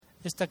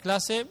esta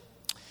clase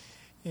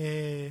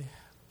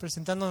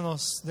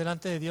presentándonos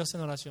delante de Dios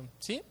en oración.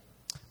 ¿Sí?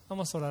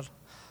 Vamos a orar.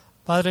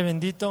 Padre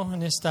bendito,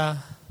 en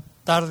esta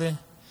tarde,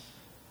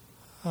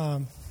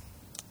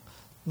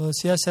 lo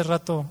decía hace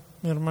rato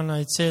mi hermana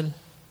Itzel,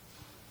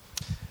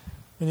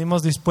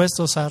 venimos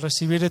dispuestos a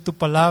recibir de tu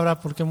palabra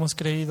porque hemos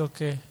creído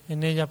que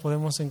en ella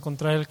podemos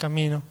encontrar el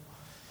camino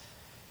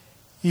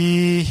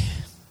y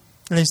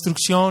la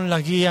instrucción, la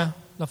guía,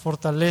 la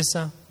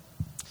fortaleza,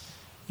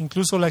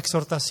 incluso la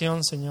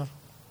exhortación, Señor.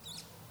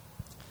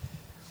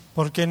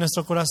 Porque en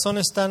nuestro corazón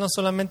está no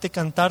solamente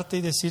cantarte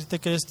y decirte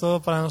que eres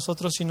todo para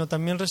nosotros, sino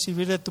también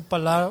recibir de tu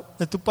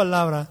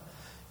palabra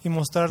y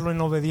mostrarlo en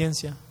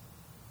obediencia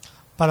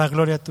para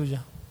gloria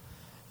tuya.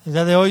 El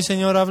día de hoy,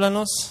 Señor,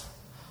 háblanos.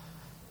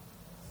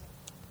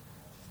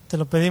 Te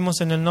lo pedimos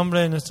en el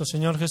nombre de nuestro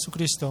Señor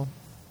Jesucristo.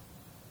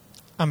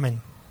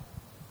 Amén.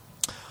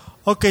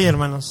 Ok,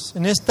 hermanos,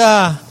 en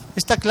esta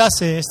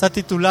clase está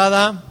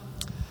titulada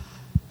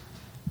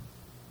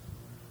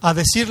A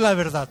decir la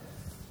verdad.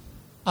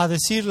 A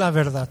decir la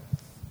verdad.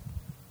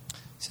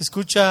 Se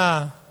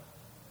escucha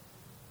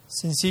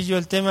sencillo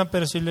el tema,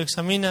 pero si lo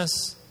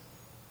examinas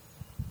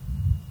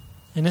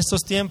en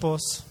estos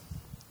tiempos,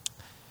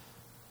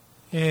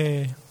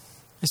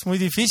 es muy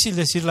difícil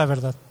decir la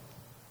verdad.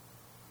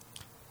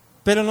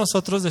 Pero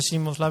nosotros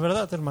decimos la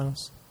verdad,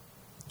 hermanos.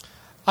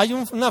 Hay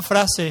una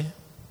frase,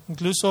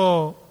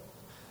 incluso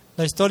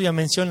la historia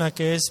menciona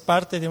que es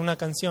parte de una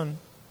canción.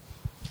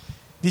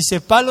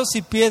 Dice: palos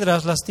y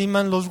piedras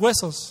lastiman los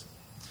huesos,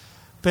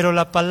 pero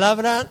la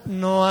palabra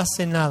no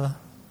hace nada.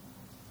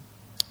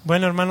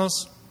 Bueno,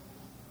 hermanos,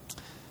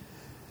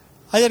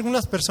 hay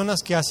algunas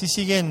personas que así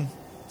siguen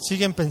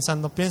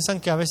pensando.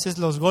 Piensan que a veces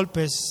los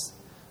golpes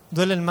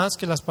duelen más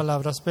que las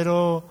palabras,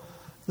 pero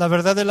la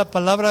verdad de la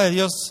palabra de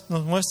Dios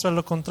nos muestra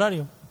lo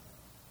contrario.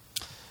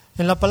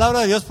 En la palabra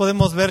de Dios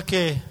podemos ver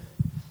que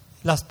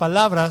las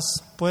palabras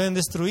pueden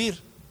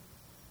destruir,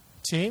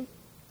 ¿sí?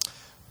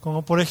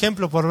 Como por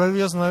ejemplo,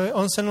 Proverbios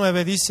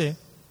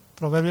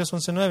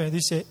 11:9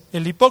 dice,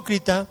 el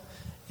hipócrita,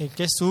 el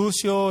que es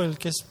sucio, el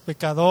que es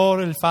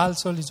pecador, el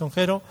falso, el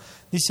lisonjero,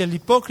 dice: el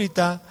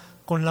hipócrita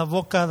con la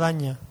boca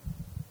daña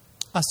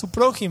a su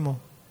prójimo,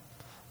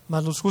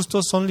 mas los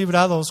justos son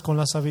librados con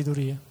la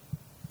sabiduría.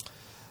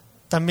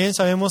 También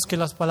sabemos que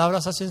las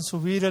palabras hacen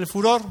subir el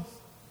furor.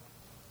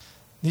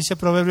 Dice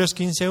Proverbios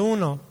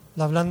 15:1,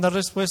 la blanda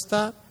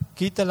respuesta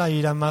quita la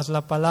ira, mas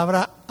la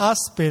palabra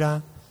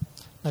áspera,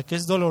 la que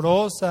es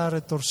dolorosa,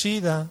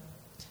 retorcida,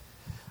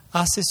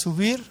 hace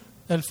subir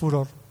el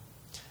furor.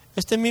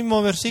 Este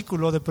mismo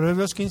versículo de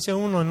Proverbios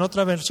 15:1, en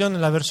otra versión,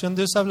 en la versión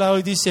de Dios habla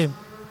hoy, dice: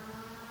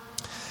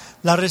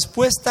 la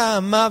respuesta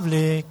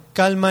amable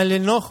calma el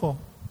enojo,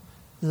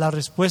 la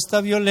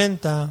respuesta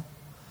violenta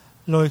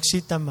lo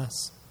excita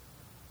más.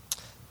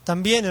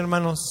 También,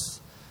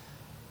 hermanos,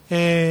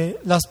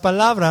 las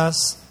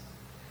palabras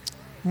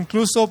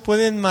incluso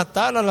pueden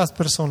matar a las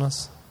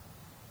personas.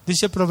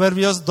 Dice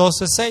Proverbios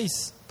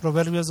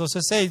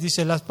 12:6,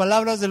 dice: las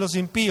palabras de los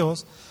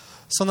impíos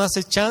son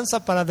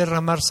acechanza para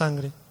derramar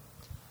sangre,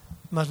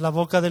 mas la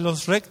boca de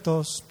los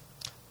rectos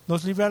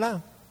los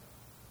librará.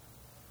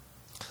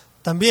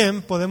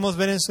 También podemos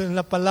ver en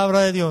la palabra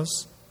de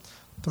Dios,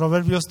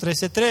 Proverbios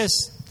 13:3,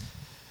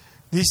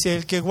 dice: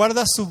 el que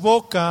guarda su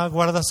boca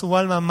guarda su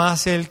alma,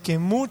 mas el que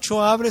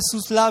mucho abre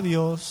sus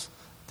labios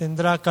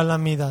tendrá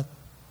calamidad.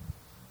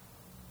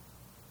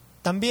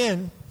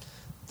 También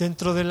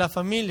dentro de la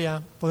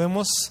familia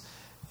podemos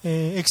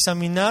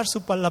examinar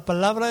la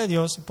palabra de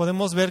Dios y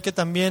podemos ver que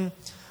también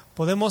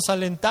podemos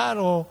alentar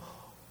o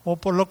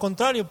por lo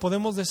contrario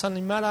podemos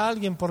desanimar a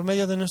alguien por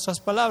medio de nuestras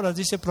palabras.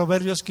 Dice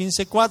Proverbios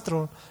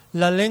 15:4,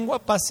 la lengua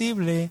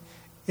pasible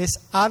es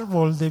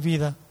árbol de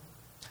vida,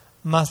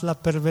 mas la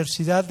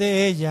perversidad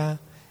de ella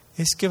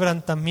es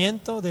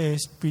quebrantamiento de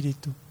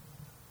espíritu.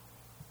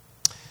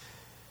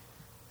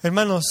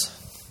 Hermanos,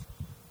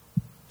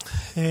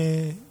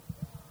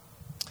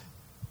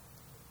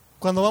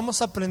 cuando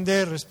vamos a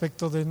aprender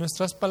respecto de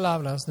nuestras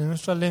palabras, de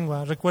nuestra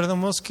lengua,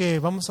 recordemos que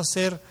vamos a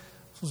ser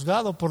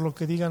juzgados por lo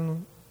que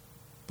digan,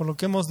 por lo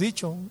que hemos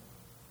dicho,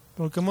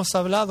 por lo que hemos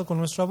hablado con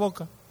nuestra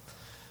boca.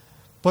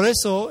 Por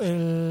eso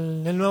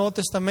en el Nuevo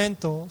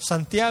Testamento,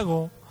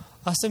 Santiago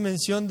hace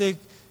mención de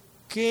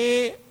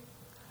que,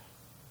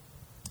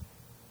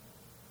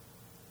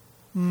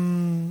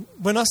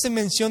 hace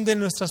mención de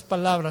nuestras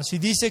palabras y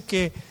dice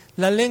que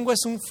la lengua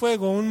es un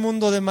fuego, un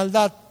mundo de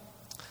maldad.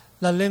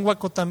 La lengua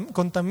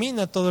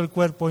contamina todo el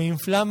cuerpo,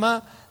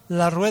 inflama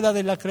la rueda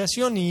de la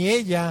creación y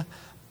ella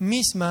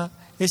misma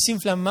es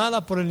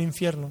inflamada por el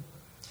infierno.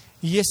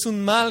 Y es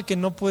un mal que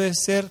no puede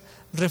ser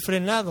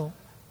refrenado,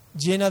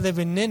 llena de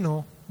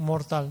veneno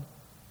mortal.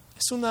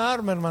 Es una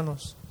arma,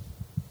 hermanos,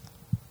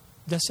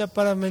 ya sea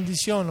para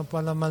bendición o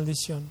para la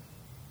maldición.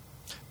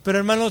 Pero,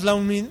 hermanos,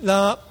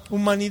 la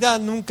humanidad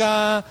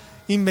nunca ha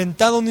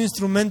inventado un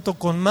instrumento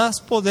con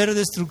más poder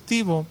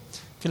destructivo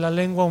que la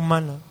lengua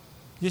humana.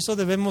 Y eso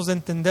debemos de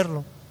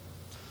entenderlo.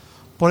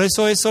 Por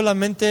eso es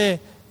solamente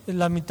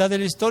la mitad de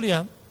la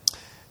historia.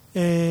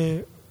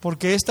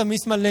 porque esta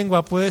misma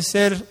lengua puede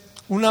ser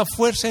una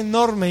fuerza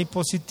enorme y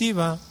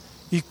positiva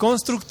y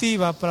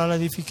constructiva para la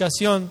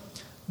edificación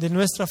de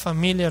nuestra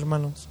familia,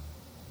 hermanos.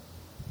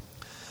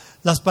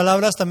 Las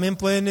palabras también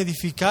pueden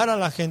edificar a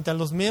la gente, a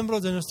los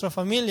miembros de nuestra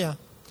familia.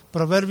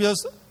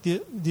 Proverbios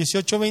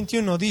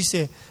 18:21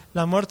 dice: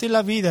 la muerte y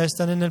la vida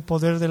están en el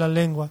poder de la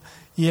lengua,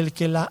 y el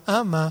que la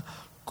ama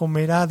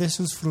comerá de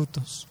sus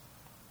frutos.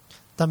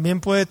 También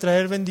puede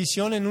traer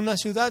bendición en una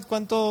ciudad.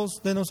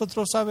 ¿Cuántos de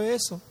nosotros sabe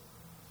eso?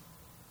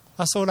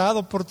 ¿Has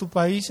orado por tu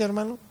país,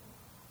 hermano?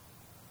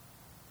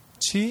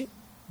 Sí.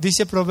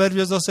 Dice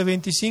Proverbios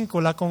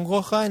 12:25: la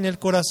congoja en el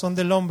corazón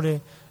del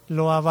hombre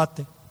lo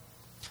abate,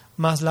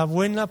 mas la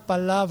buena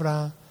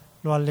palabra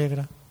lo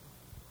alegra.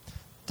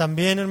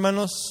 También,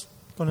 hermanos,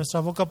 con nuestra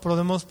boca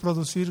podemos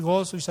producir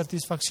gozo y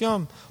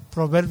satisfacción.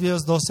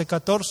 Proverbios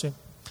 12:14.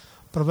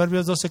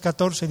 Proverbios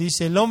 12:14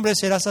 dice: el hombre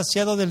será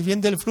saciado del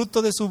bien del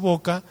fruto de su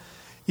boca,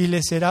 y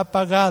le será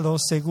pagado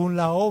según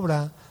la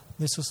obra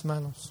de sus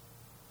manos.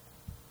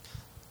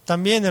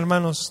 También,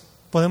 hermanos,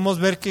 podemos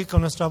ver que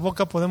con nuestra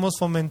boca podemos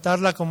fomentar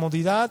la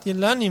comodidad y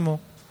el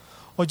ánimo,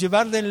 o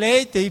llevar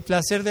deleite y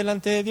placer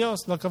delante de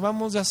Dios. Lo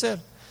acabamos de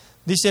hacer.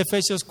 Dice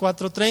Efesios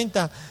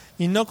 4:30: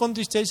 y no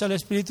contristéis al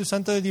Espíritu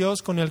Santo de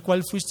Dios, con el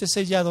cual fuiste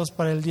sellados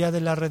para el día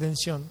de la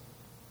redención.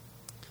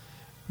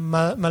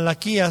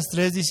 Malaquías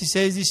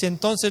 3:16 dice: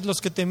 entonces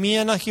los que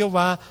temían a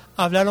Jehová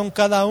hablaron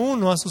cada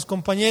uno a sus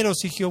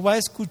compañeros, y Jehová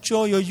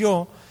escuchó y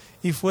oyó,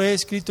 y fue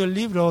escrito el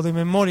libro de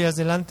memorias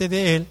delante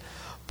de él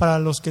para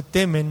los que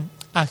temen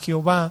a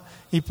Jehová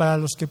y para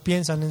los que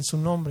piensan en su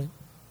nombre.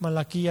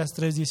 Malaquías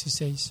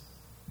 3:16.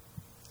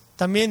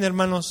 También,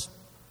 hermanos,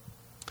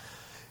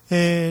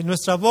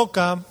 nuestra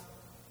boca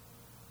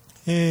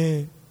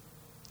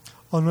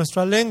o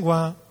nuestra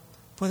lengua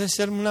puede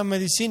ser una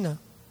medicina.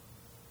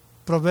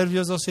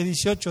 Proverbios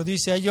 12:18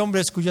 dice: hay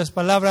hombres cuyas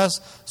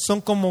palabras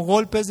son como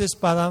golpes de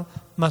espada,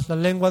 mas la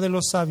lengua de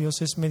los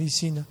sabios es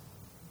medicina.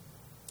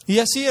 Y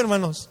así,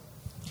 hermanos.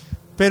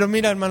 Pero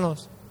mira,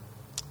 hermanos,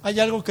 hay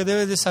algo que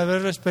debes de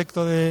saber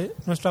respecto de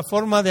nuestra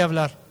forma de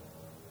hablar.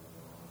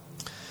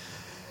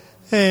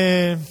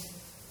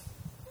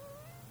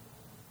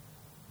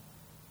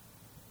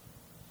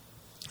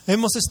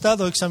 Hemos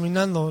estado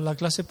examinando la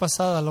clase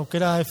pasada lo que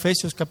era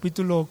Efesios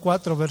capítulo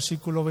 4,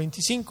 versículo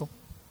 25,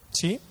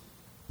 ¿sí?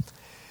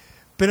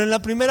 Pero en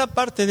la primera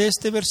parte de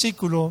este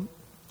versículo,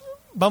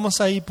 vamos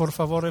ahí, por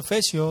favor,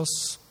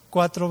 Efesios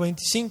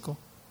 4:25.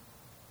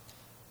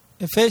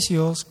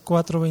 Efesios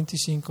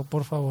 4:25,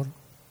 por favor.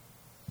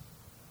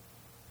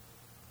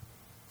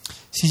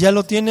 Si ya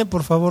lo tiene,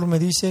 por favor me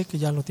dice que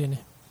ya lo tiene.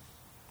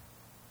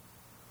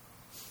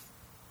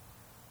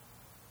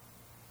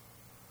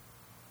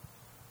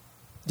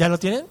 ¿Ya lo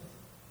tienen?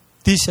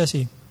 Dice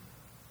así: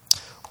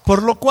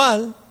 por lo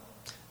cual,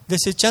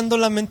 desechando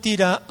la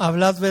mentira,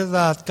 hablad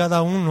verdad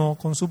cada uno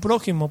con su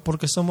prójimo,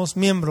 porque somos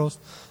miembros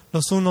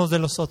los unos de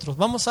los otros.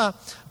 Vamos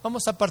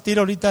a partir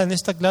ahorita en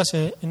esta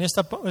clase, en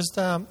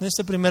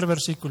este primer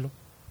versículo.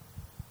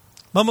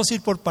 Vamos a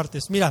ir por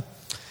partes. Mira,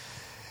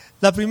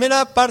 la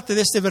primera parte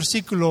de este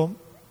versículo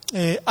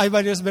hay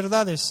varias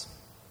verdades.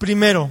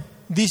 Primero,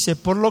 dice: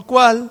 por lo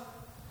cual,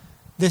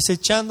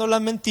 desechando la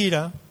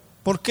mentira.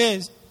 ¿Por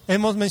qué?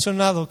 Hemos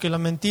mencionado que la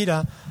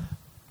mentira,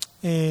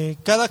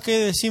 cada que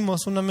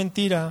decimos una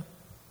mentira,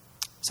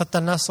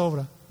 Satanás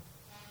obra,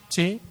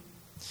 ¿sí?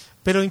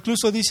 Pero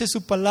incluso dice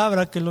su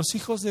palabra que los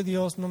hijos de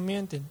Dios no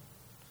mienten,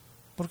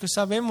 porque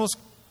sabemos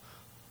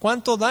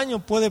cuánto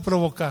daño puede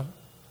provocar.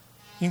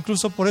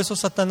 Incluso por eso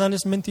Satanás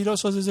es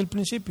mentiroso desde el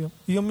principio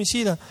y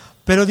homicida.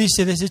 Pero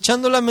dice,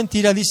 desechando la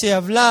mentira, dice: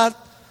 hablad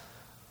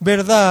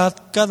verdad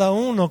cada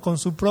uno con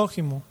su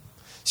prójimo.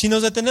 Si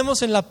nos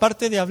detenemos en la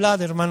parte de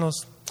hablar,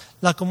 hermanos,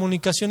 la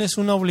comunicación es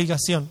una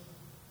obligación.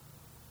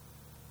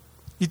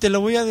 Y te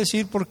lo voy a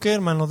decir por qué,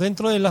 hermano.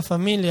 Dentro de la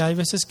familia hay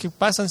veces que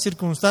pasan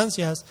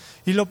circunstancias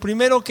y lo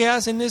primero que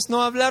hacen es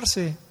no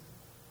hablarse.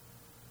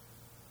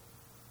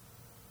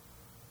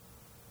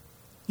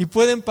 Y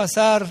pueden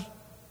pasar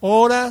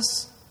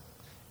horas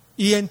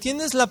y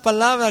entiendes la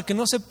palabra, que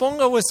no se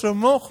ponga vuestro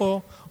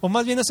enojo, o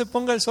más bien no se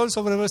ponga el sol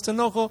sobre vuestro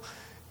enojo,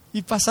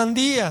 y pasan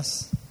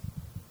días.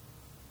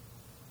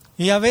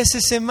 Y a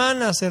veces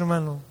semanas,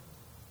 hermano.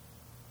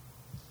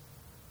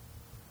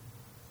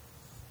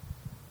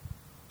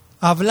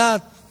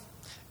 Hablad.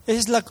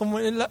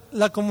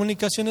 La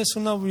comunicación es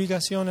una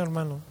obligación,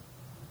 hermano.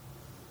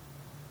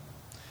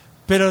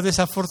 Pero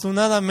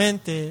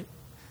desafortunadamente,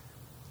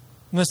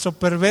 nuestro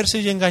perverso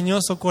y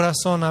engañoso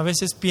corazón a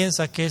veces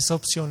piensa que es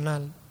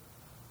opcional.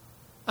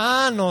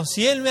 No,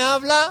 si él me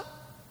habla,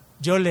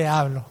 yo le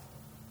hablo,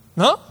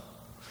 ¿no?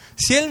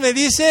 Si él me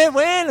dice,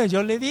 bueno,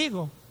 yo le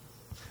digo,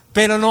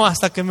 pero no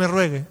hasta que me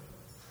ruegue.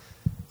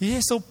 Y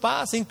eso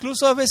pasa,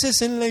 incluso a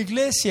veces en la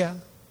iglesia.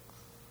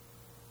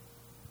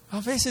 A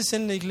veces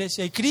en la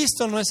iglesia, y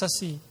Cristo no es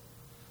así.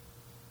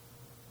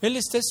 Él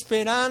está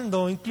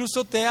esperando,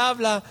 incluso te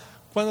habla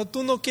cuando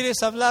tú no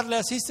quieres hablarle,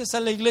 asistes a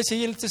la iglesia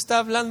y Él te está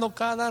hablando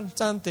cada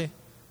instante.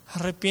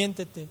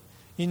 Arrepiéntete,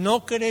 y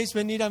no queréis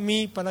venir a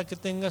mí para que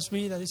tengas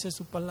vida, dice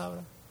su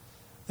palabra.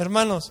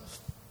 hermanos.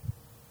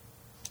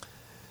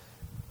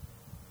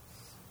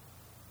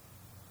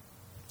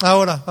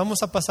 Ahora,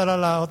 vamos a pasar a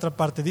la otra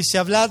parte. Dice,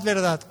 hablad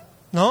verdad,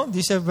 ¿no?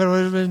 Dice el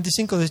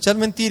 25, de echar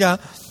mentira,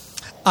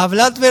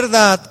 hablad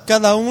verdad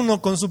cada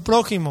uno con su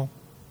prójimo.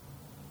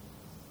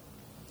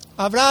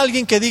 Habrá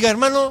alguien que diga,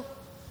 hermano,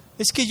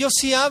 es que yo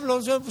sí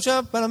hablo,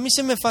 para mí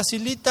se me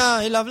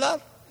facilita el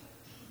hablar.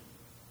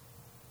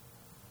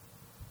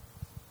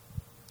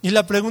 Y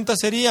la pregunta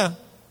sería,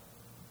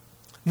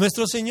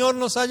 ¿nuestro Señor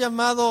nos ha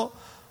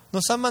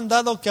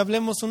mandado que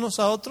hablemos unos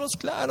a otros?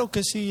 Claro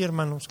que sí,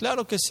 hermanos,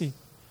 claro que sí.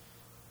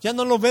 Ya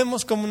no lo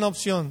vemos como una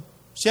opción.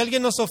 Si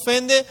alguien nos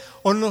ofende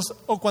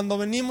o cuando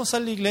venimos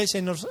a la iglesia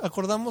y nos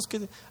acordamos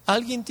que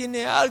alguien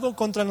tiene algo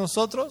contra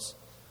nosotros,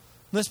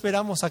 no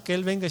esperamos a que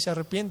Él venga y se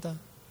arrepienta,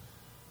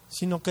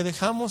 sino que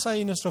dejamos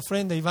ahí nuestra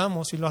ofrenda y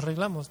vamos y lo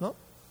arreglamos, ¿no?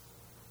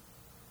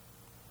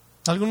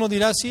 Alguno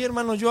dirá, sí,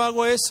 hermano, yo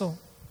hago eso.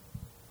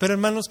 Pero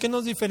hermanos, ¿qué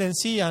nos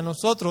diferencia a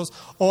nosotros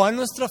o a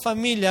nuestra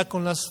familia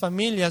con las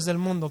familias del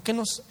mundo? ¿Qué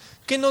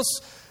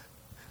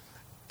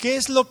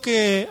es lo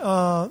que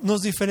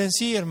nos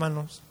diferencia,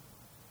 hermanos?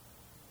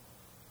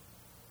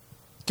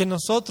 Que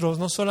nosotros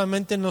no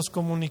solamente nos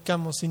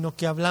comunicamos, sino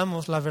que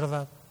hablamos la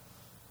verdad.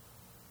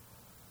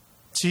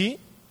 ¿Sí?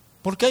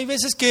 Porque hay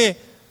veces que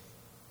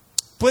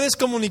puedes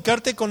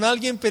comunicarte con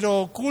alguien, pero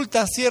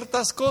ocultas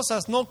ciertas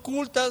cosas, no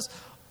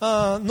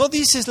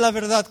dices la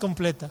verdad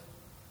completa.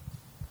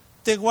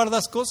 Te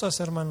guardas cosas,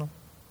 hermano.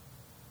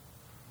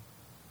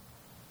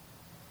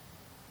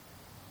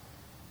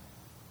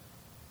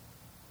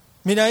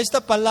 Mira,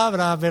 esta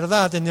palabra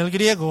verdad en el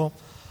griego,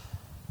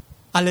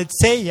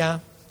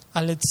 aletseia,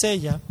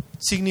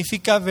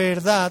 significa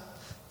verdad,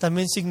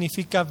 también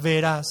significa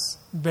veraz,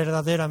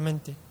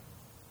 verdaderamente.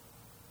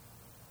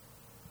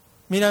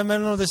 Mira,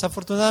 hermano,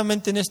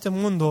 desafortunadamente en este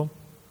mundo,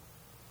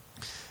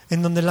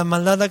 en donde la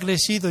maldad ha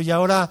crecido y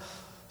ahora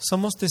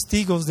somos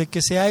testigos de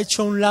que se ha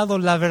hecho a un lado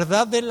la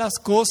verdad de las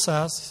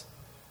cosas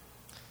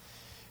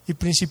y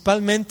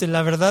principalmente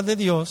la verdad de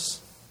Dios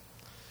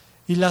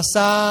y las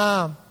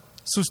ha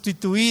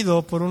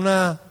sustituido por un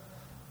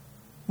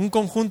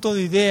conjunto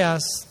de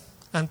ideas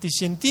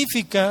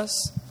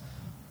anticientíficas,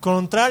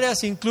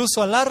 contrarias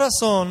incluso a la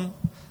razón,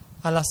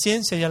 a la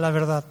ciencia y a la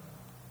verdad.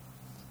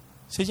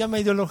 Se llama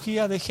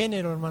ideología de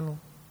género, hermano.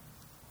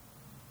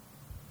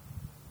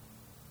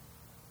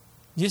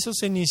 Y eso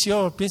se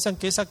inició, piensan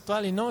que es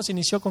actual y no, se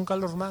inició con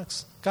Carlos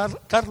Marx.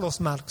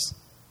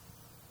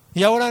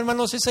 Y ahora,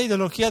 hermanos, esa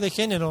ideología de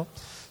género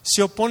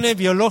se opone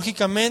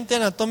biológicamente,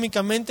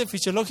 anatómicamente,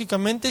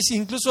 fisiológicamente,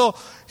 incluso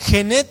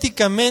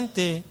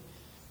genéticamente,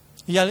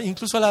 y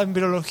incluso a la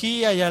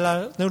embriología y a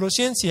las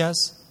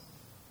neurociencias,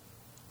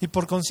 y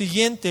por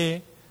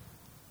consiguiente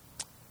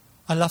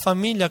a la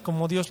familia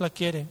como Dios la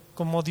quiere,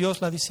 como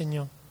Dios la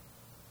diseñó.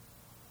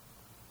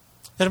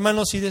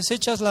 Hermanos, si no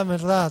desechas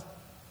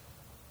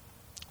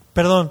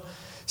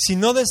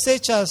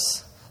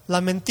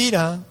la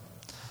mentira,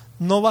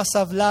 no vas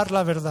a hablar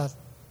la verdad.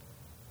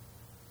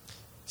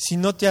 Si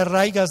no te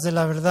arraigas de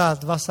la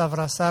verdad, vas a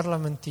abrazar la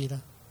mentira.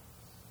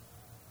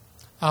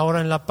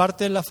 Ahora, en la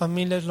parte de la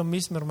familia es lo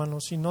mismo, hermano.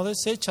 Si no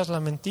desechas la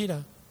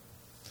mentira,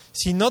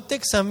 si no te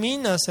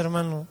examinas,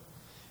 hermano,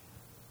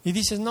 y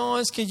dices, no,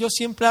 es que yo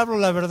siempre hablo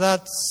la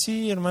verdad.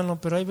 Sí, hermano,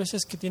 pero hay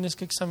veces que tienes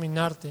que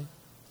examinarte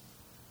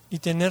y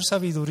tener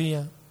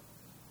sabiduría.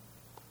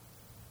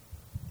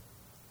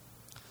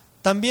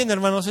 También,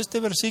 hermanos, este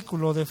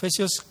versículo de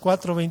Efesios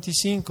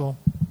 4:25,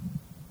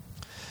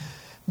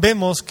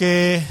 vemos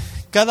que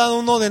cada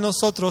uno de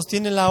nosotros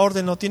tiene la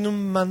orden o tiene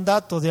un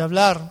mandato de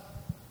hablar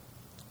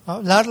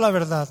la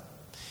verdad.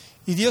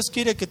 Y Dios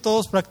quiere que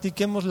todos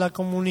practiquemos la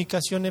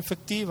comunicación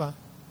efectiva.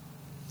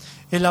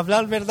 El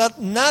hablar verdad,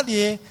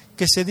 nadie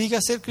que se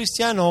diga ser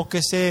cristiano o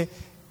que se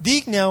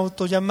digne a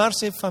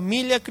autollamarse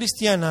familia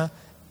cristiana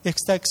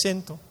está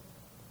exento.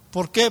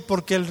 ¿Por qué?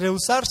 Porque el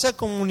rehusarse a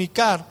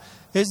comunicar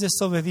es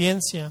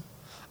desobediencia.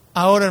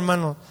 Ahora,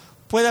 hermano,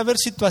 puede haber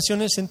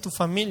situaciones en tu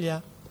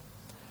familia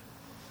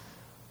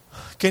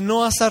que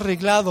no has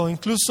arreglado.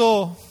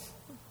 Incluso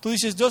tú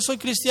dices, yo soy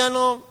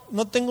cristiano,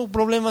 no tengo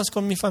problemas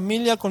con mi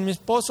familia, con mi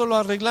esposo, lo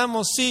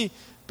arreglamos, sí.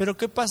 Pero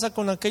 ¿qué pasa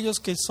con aquellos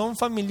que son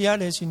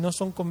familiares y no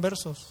son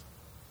conversos?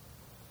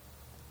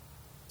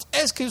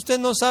 Es que usted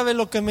no sabe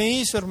lo que me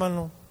hizo,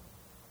 hermano.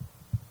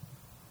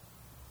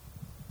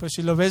 Pues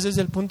si lo ves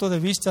desde el punto de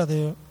vista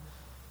del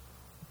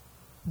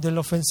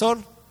ofensor,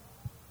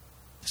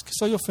 es que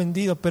soy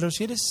ofendido. Pero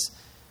si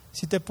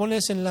te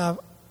pones en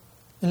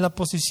la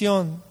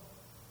posición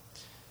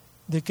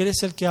de que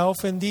eres el que ha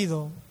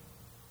ofendido,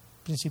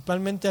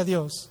 principalmente a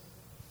Dios,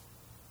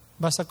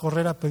 vas a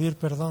correr a pedir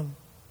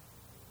perdón.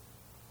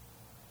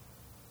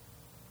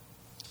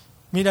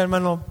 Mira,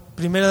 hermano,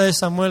 1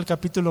 Samuel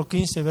capítulo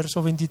 15,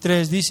 verso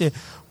 23 dice,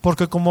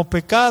 porque como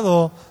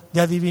pecado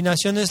de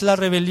adivinación es la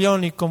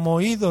rebelión y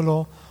como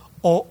ídolo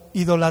o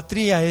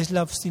idolatría es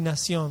la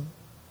obstinación.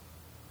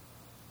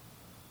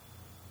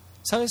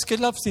 ¿Sabes qué es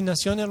la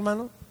obstinación,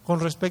 hermano?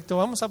 Con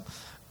respecto,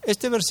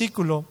 este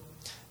versículo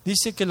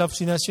dice que la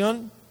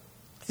obstinación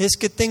es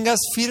que tengas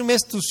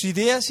firmes tus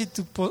ideas y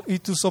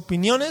tus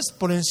opiniones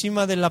por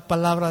encima de la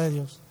palabra de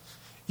Dios.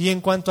 Y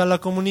en cuanto a la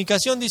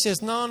comunicación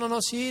dices,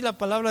 no, sí, la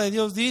palabra de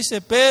Dios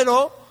dice,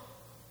 pero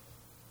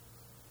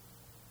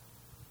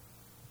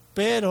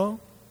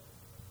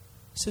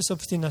esa es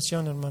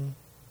obstinación, hermano.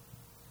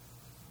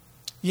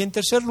 Y en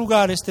tercer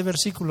lugar, este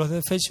versículo de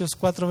Efesios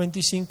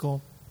 4:25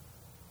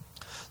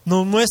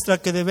 nos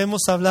muestra que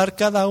debemos hablar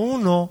cada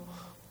uno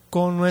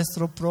con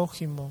nuestro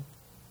prójimo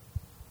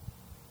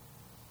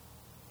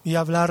y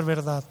hablar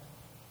verdad.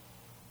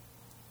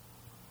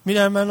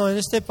 Mira, hermano, en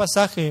este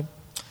pasaje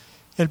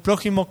el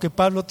prójimo que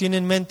Pablo tiene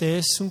en mente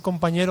es un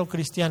compañero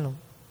cristiano,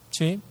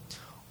 ¿sí?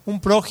 Un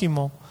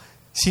prójimo.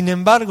 Sin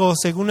embargo,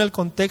 según el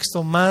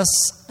contexto más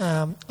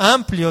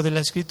amplio de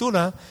la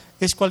Escritura,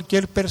 es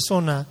cualquier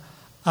persona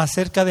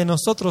acerca de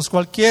nosotros,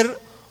 cualquier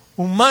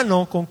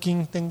humano con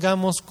quien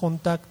tengamos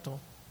contacto.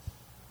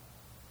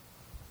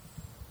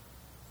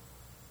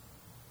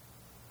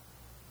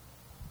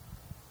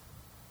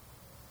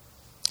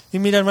 Y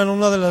mira, hermano,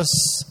 uno de los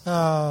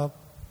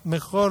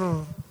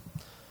mejor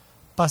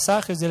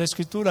pasajes de la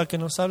Escritura que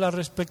nos habla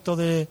respecto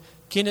de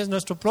quién es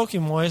nuestro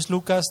prójimo es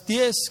Lucas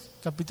 10,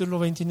 capítulo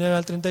 29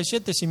 al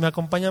 37. Si me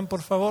acompañan,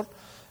 por favor,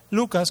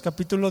 Lucas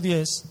capítulo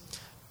 10,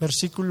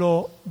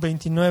 versículo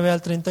 29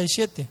 al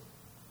 37.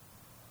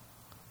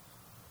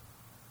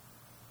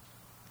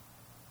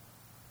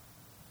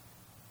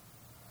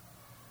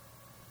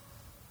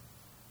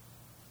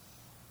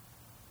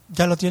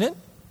 ¿Ya lo tienen?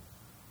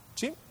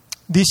 ¿Sí?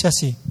 Dice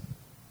así: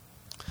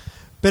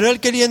 pero él,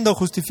 queriendo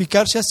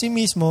justificarse a sí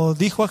mismo,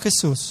 dijo a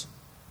Jesús: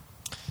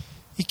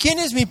 ¿y quién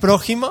es mi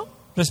prójimo?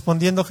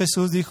 Respondiendo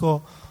Jesús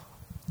dijo: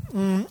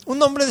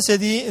 un hombre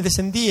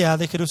descendía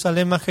de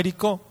Jerusalén a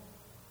Jericó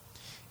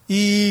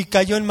y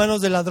cayó en manos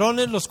de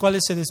ladrones, los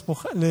cuales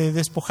le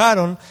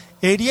despojaron,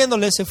 e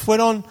hiriéndole se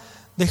fueron,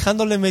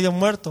 dejándole medio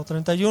muerto.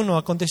 31.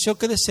 Aconteció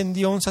que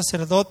descendió un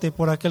sacerdote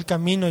por aquel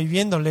camino y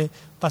viéndole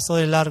pasó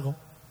de largo.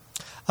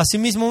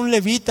 Asimismo un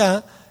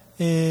levita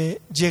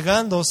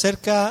llegando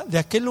cerca de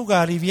aquel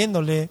lugar y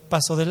viéndole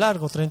pasó de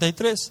largo.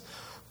 33.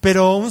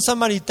 Pero un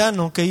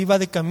samaritano que iba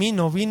de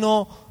camino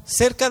vino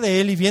cerca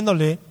de él y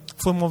viéndole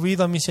fue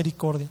movido a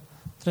misericordia.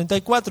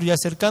 34. Y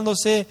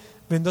acercándose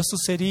vendó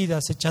sus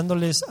heridas,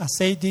 echándoles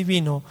aceite y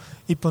vino,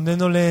 y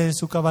poniéndole en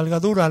su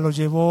cabalgadura lo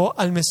llevó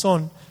al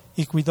mesón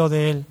y cuidó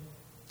de él.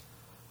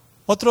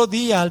 Otro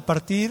día al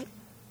partir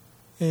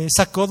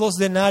sacó 2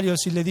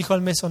 denarios y le dijo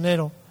al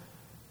mesonero,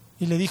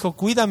 y le dijo: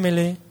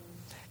 cuídamele,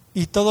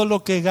 y todo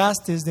lo que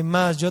gastes de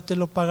más yo te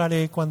lo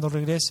pagaré cuando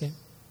regrese.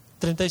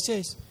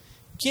 36.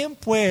 ¿Quién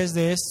pues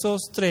de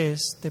estos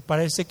 3 te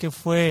parece que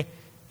fue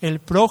el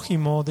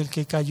prójimo del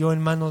que cayó en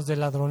manos de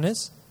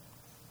ladrones?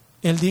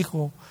 Él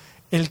dijo: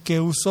 el que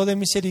usó de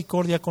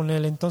misericordia con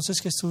él. Entonces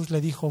Jesús le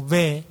dijo: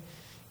 ve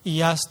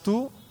y haz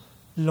tú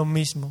lo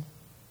mismo.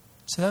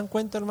 ¿Se dan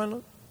cuenta,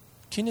 hermano?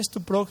 ¿Quién es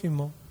tu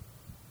prójimo?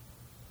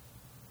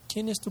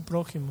 ¿Quién es tu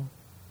prójimo?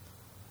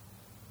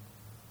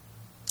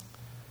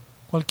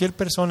 Cualquier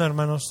persona,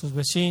 hermanos, tus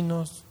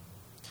vecinos,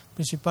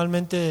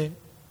 principalmente,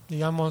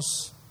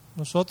 digamos,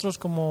 nosotros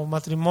como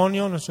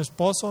matrimonio, nuestro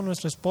esposo,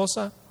 nuestra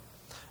esposa,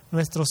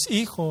 nuestros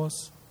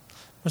hijos,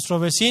 nuestro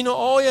vecino.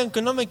 Oye,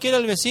 aunque no me quiera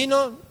el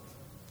vecino,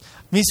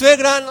 mi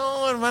suegra,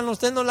 no, hermano,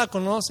 usted no la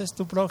conoce, es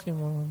tu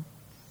prójimo.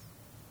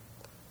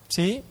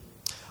 ¿Sí?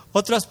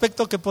 Otro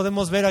aspecto que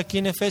podemos ver aquí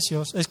en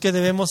Efesios es que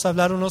debemos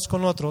hablar unos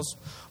con otros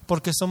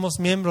porque somos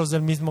miembros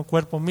del mismo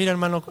cuerpo. Mira,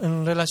 hermano,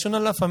 en relación a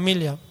la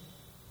familia,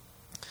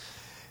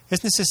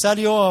 es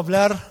necesario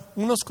hablar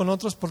unos con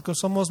otros porque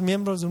somos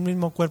miembros de un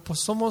mismo cuerpo.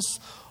 Somos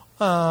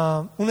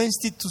una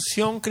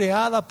institución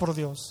creada por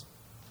Dios,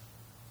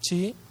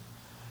 ¿sí?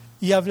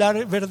 Y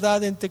hablar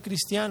verdad entre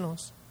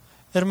cristianos.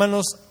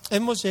 Hermanos,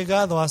 hemos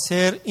llegado a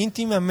ser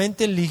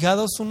íntimamente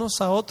ligados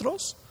unos a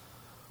otros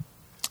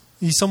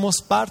y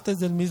somos partes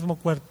del mismo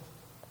cuerpo.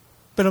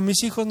 Pero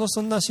mis hijos no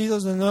son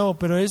nacidos de nuevo,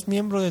 pero es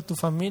miembro de tu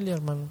familia,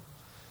 hermano.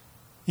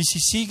 Y si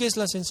sigues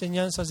las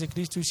enseñanzas de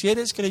Cristo y si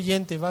eres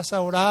creyente, vas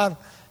a orar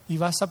y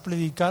vas a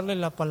predicarle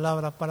la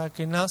palabra para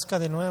que nazca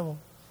de nuevo.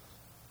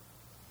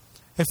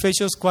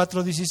 Efesios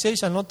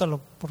 4:16, anótalo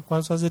por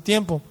causas de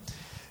tiempo.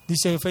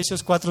 Dice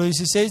Efesios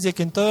 4:16, de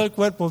que en todo el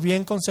cuerpo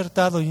bien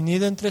concertado y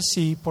unido entre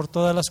sí por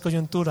todas las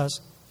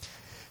coyunturas,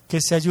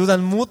 que se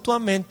ayudan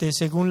mutuamente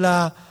según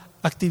la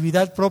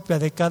actividad propia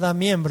de cada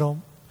miembro,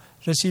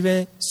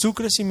 recibe su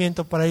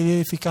crecimiento para ir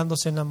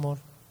edificándose en amor.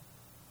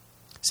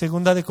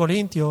 Segunda de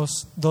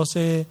Corintios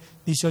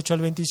 12:18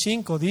 al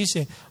 25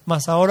 dice: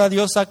 mas ahora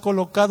Dios ha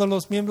colocado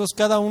los miembros,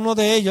 cada uno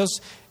de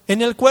ellos,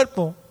 en el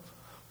cuerpo,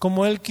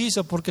 como Él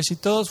quiso, porque si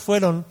todos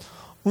fueran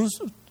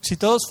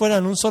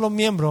un solo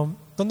miembro,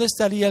 ¿dónde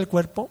estaría el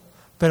cuerpo?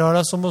 Pero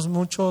ahora somos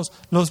muchos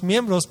los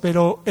miembros,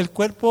 pero el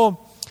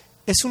cuerpo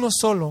es uno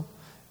solo.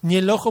 Ni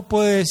el ojo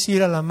puede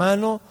decir a la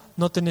mano: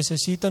 no te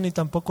necesito, ni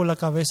tampoco la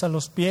cabeza a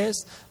los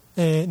pies,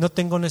 no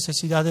tengo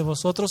necesidad de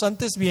vosotros.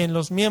 Antes bien,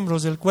 los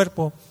miembros del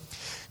cuerpo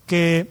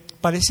que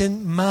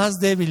parecen más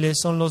débiles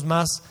son los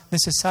más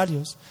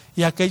necesarios,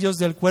 y aquellos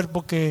del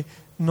cuerpo que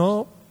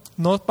no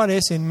no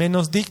parecen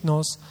menos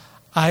dignos,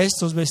 a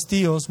estos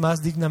vestíos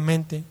más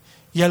dignamente,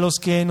 y a los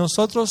que en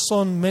nosotros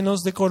son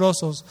menos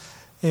decorosos,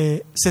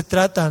 se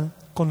tratan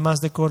con más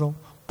decoro,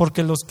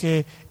 porque los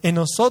que en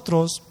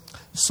nosotros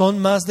son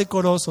más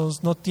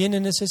decorosos no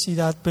tienen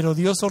necesidad, pero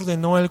Dios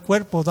ordenó el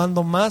cuerpo,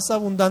 dando más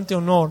abundante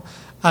honor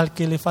al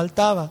que le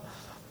faltaba,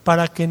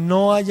 para que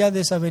no haya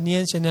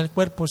desaveniencia en el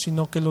cuerpo,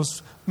 sino que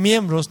los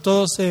miembros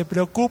todos se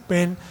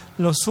preocupen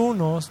los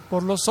unos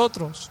por los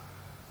otros.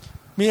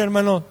 Mira,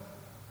 hermano,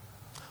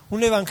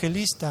 un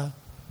evangelista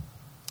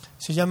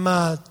se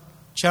llama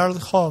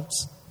Charles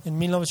Hobbes, en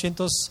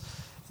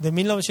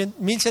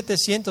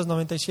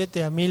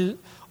 1797 a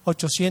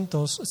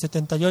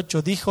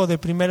 1878, dijo de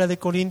 1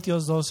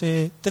 Corintios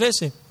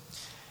 12:13,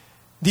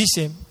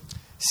 dice: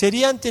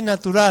 sería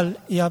antinatural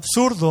y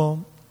absurdo,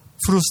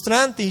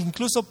 frustrante e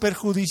incluso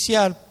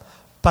perjudicial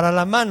para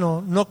la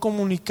mano no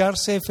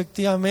comunicarse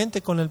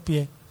efectivamente con el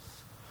pie,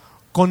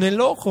 con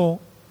el ojo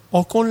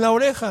o con la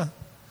oreja.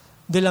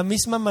 De la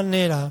misma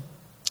manera,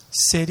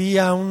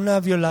 sería una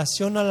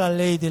violación a la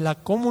ley de la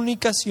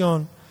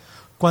comunicación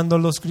cuando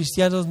los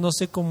cristianos no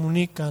se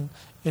comunican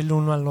el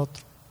uno al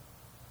otro.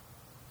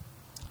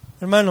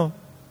 Hermano,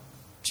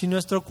 si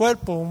nuestro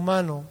cuerpo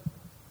humano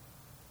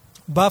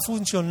va a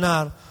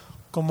funcionar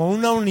como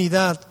una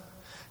unidad,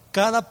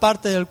 cada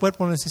parte del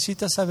cuerpo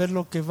necesita saber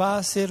lo que va a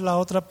hacer la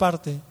otra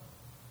parte.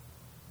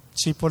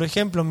 Si, por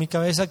ejemplo, mi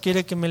cabeza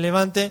quiere que me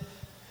levante,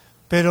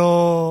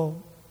 pero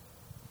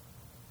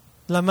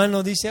la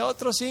mano dice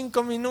otros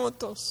 5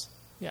 minutos,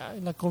 ya,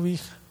 en la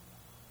cobija.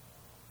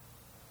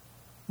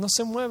 No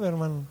se mueve,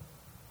 hermano.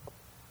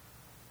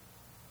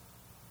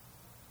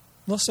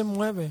 No se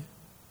mueve.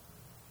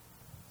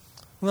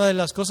 Una de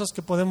las cosas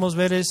que podemos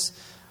ver es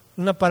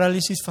una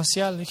parálisis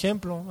facial.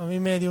 Ejemplo, a mí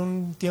me dio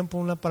un tiempo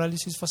una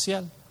parálisis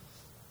facial.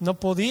 No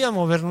podía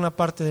mover una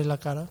parte de la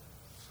cara.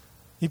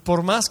 Y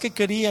por más que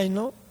quería y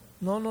no.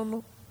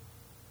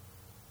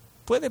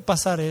 Puede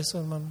pasar eso,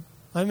 hermano.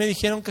 A mí me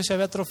dijeron que se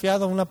había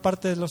atrofiado una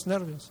parte de los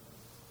nervios.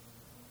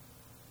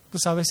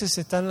 Pues a veces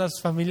están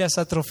las familias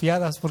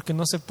atrofiadas porque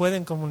no se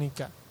pueden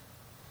comunicar.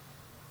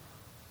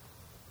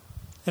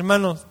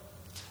 Hermanos,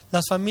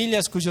 las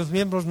familias cuyos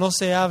miembros no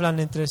se hablan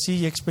entre sí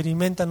y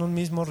experimentan un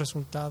mismo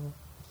resultado.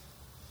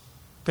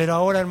 Pero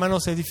ahora,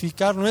 hermanos,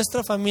 edificar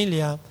nuestra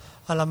familia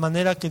a la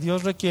manera que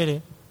Dios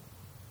requiere,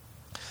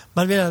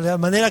 más bien a la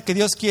manera que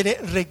Dios quiere,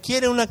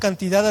 requiere una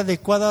cantidad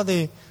adecuada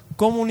de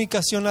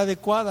comunicación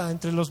adecuada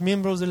entre los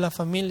miembros de la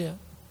familia.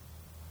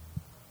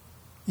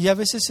 Y a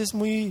veces es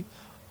muy...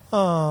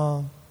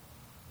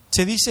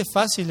 se dice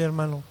fácil,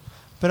 hermano,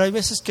 pero hay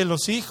veces que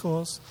los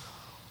hijos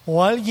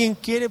o alguien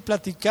quiere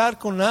platicar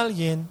con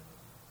alguien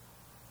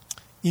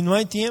y no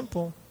hay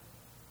tiempo.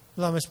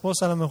 La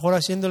esposa a lo mejor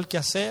haciendo el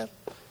quehacer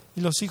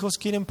y los hijos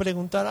quieren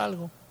preguntar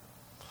algo.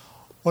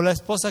 O la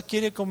esposa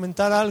quiere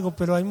comentar algo,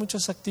 pero hay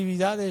muchas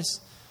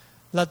actividades,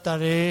 la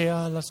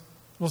tarea,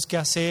 los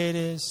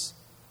quehaceres.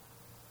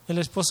 El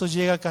esposo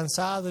llega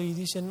cansado y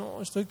dice,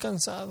 no, estoy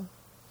cansado.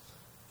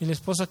 Y la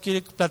esposa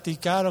quiere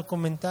platicar o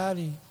comentar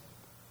y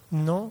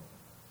no.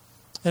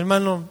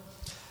 Hermano,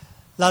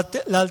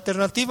 la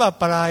alternativa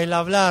para el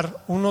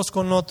hablar unos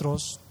con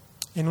otros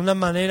en una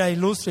manera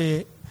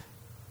ilustre,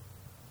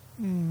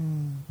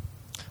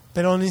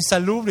 pero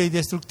insalubre y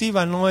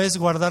destructiva, no es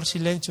guardar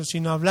silencio,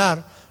 sino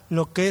hablar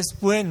lo que es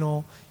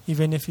bueno y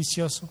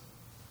beneficioso.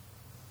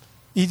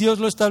 Y Dios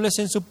lo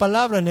establece en su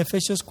palabra, en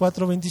Efesios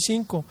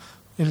 4:25,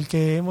 el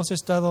que hemos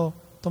estado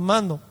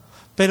tomando.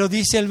 Pero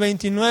dice el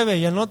 29,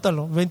 y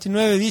anótalo,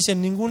 29 dice,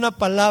 ninguna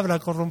palabra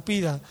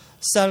corrompida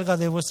salga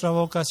de vuestra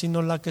boca,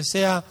 sino la que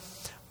sea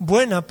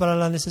buena para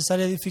la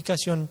necesaria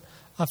edificación,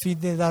 a fin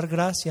de dar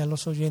gracia a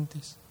los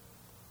oyentes.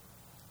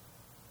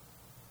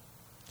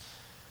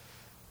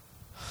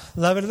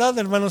 La verdad,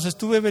 hermanos,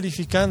 estuve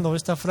verificando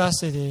esta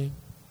frase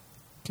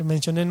que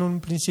mencioné en un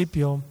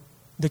principio,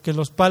 de que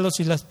los palos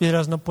y las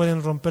piedras no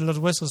pueden romper los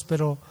huesos,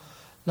 pero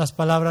las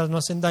palabras no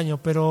hacen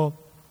daño. Pero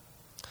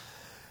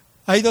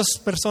hay dos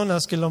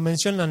personas que lo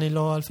mencionan y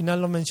al final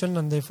lo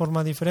mencionan de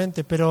forma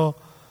diferente, pero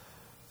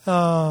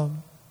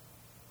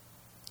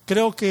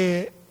creo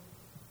que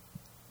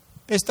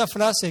esta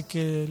frase,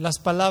 que las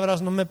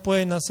palabras no me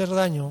pueden hacer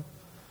daño,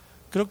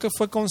 creo que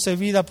fue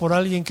concebida por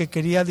alguien que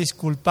quería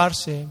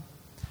disculparse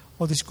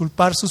o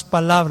disculpar sus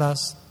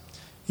palabras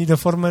y de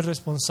forma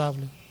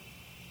irresponsable.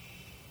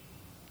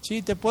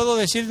 Sí, te puedo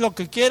decir lo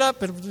que quiera,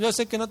 pero yo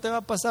sé que no te va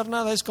a pasar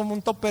nada, es como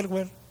un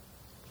Tupperware,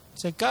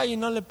 se cae y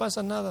no le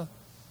pasa nada.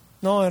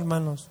 No,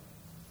 hermanos,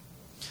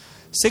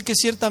 sé que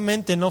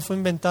ciertamente no fue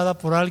inventada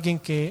por alguien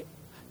que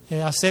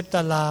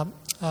acepta la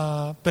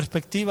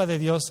perspectiva de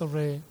Dios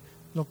sobre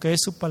lo que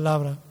es su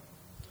palabra,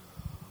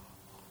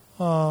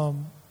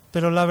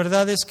 pero la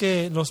verdad es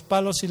que los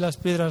palos y las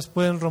piedras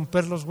pueden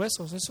romper los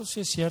huesos, eso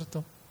sí es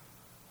cierto,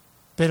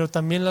 pero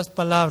también las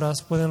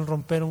palabras pueden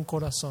romper un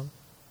corazón.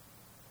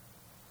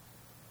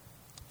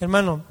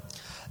 Hermano,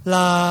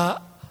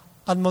 la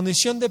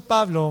admonición de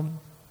Pablo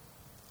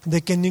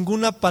de que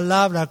ninguna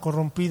palabra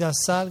corrompida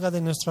salga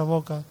de nuestra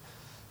boca,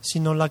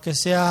 sino la que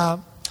sea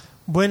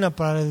buena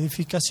para la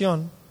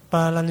edificación,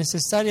 para la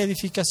necesaria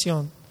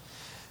edificación,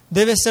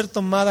 debe ser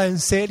tomada en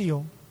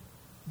serio.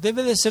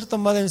 Debe de ser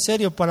tomada en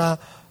serio por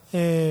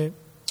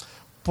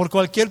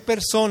cualquier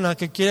persona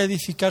que quiera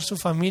edificar su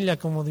familia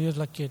como Dios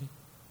la quiere.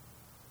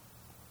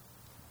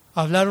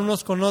 Hablar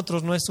unos con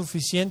otros no es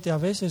suficiente a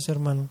veces,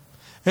 hermano.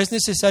 Es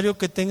necesario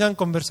que tengan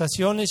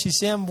conversaciones y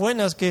sean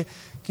buenas, que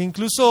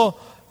incluso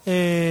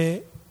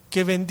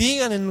que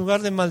bendigan en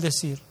lugar de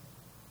maldecir,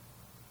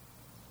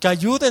 que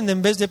ayuden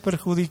en vez de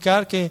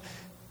perjudicar, que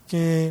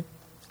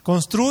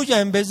construya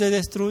en vez de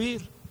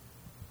destruir.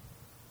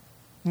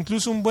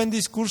 Incluso un buen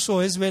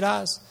discurso es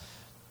veraz,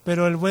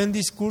 pero el buen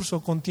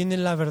discurso contiene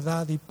la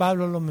verdad, y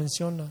Pablo lo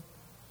menciona.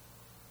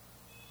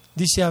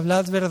 Dice: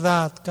 hablad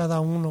verdad cada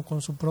uno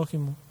con su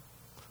prójimo,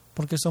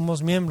 porque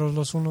somos miembros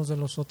los unos de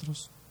los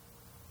otros.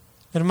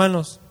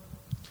 Hermanos,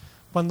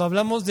 cuando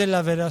hablamos de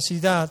la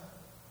veracidad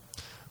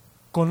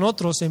con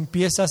otros,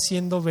 empieza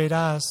siendo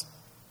veraz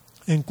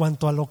en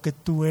cuanto a lo que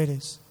tú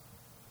eres,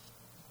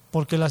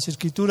 porque las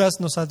Escrituras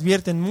nos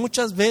advierten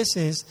muchas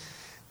veces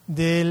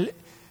del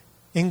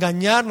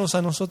engañarnos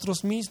a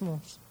nosotros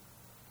mismos.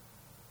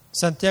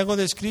 Santiago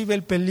describe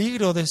el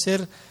peligro de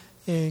ser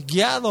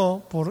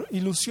guiado por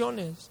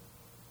ilusiones.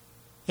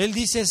 Él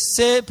dice: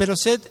 pero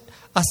sed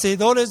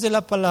hacedores de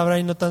la palabra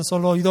y no tan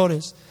solo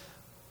oidores,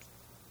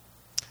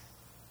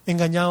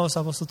 engañados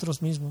a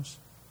vosotros mismos.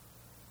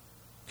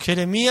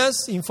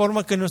 Jeremías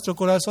informa que nuestro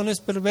corazón es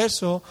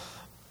perverso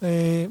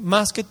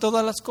más que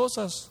todas las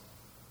cosas.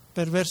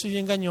 Perverso y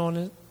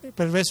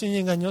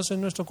engañoso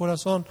en nuestro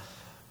corazón.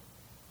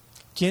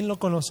 ¿Quién lo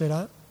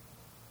conocerá?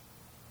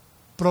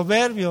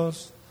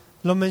 Proverbios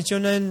lo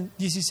menciona en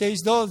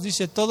 16:2.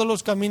 Dice: todos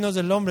los caminos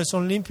del hombre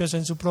son limpios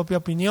en su propia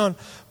opinión,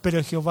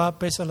 pero Jehová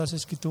pesa las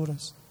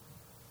Escrituras.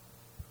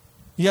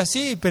 Y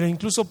así, pero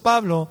incluso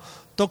Pablo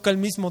toca el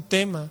mismo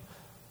tema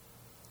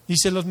y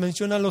se los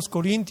menciona a los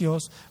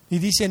corintios y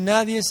dice: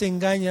 nadie se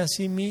engaña a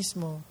sí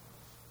mismo.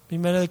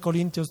 1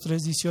 Corintios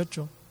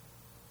 3:18.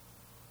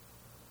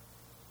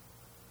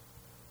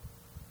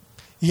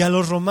 Y a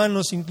los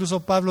romanos, incluso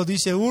Pablo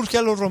dice: urge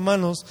a los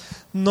romanos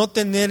no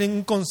tener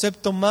un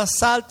concepto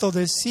más alto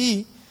de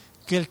sí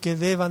que el que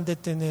deban de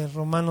tener.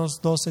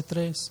 Romanos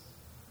 12:3.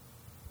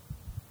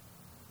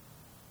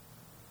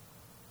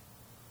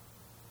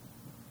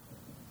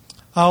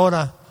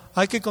 Ahora,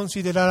 hay que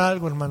considerar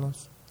algo,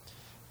 hermanos,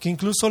 que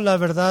incluso la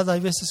verdad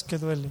hay veces que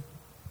duele,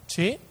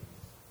 ¿sí?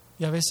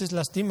 Y a veces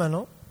lastima,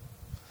 ¿no?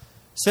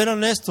 Ser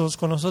honestos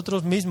con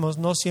nosotros mismos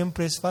no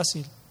siempre es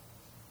fácil.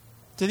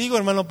 Te digo,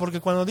 hermano,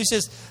 porque cuando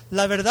dices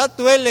la verdad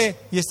duele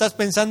y estás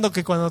pensando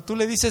que cuando tú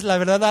le dices la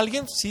verdad a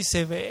alguien, sí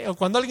se ve, o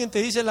cuando alguien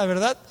te dice la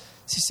verdad,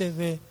 sí se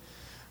ve.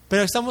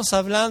 Pero estamos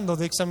hablando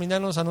de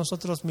examinarnos a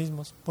nosotros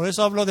mismos. Por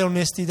eso hablo de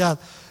honestidad.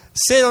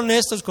 Ser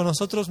honestos con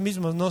nosotros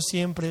mismos no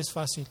siempre es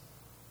fácil.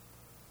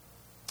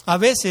 A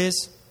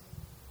veces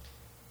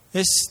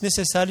es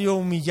necesario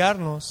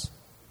humillarnos.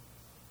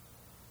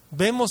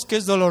 Vemos que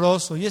es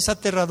doloroso y es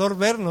aterrador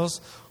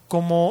vernos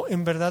como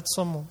en verdad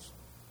somos.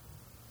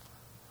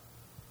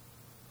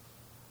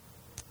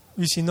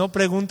 Y si no,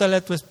 pregúntale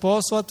a tu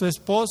esposo, a tu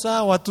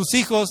esposa o a tus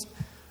hijos: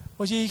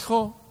 oye,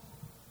 hijo,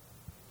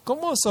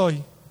 ¿cómo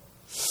soy?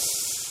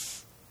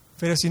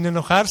 Pero sin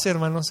enojarse,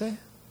 hermanos,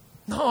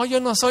 No,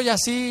 yo no soy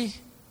así.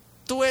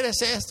 Tú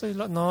eres esto y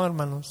lo... No,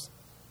 hermanos.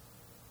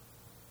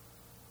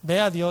 Ve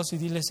a Dios y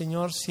dile: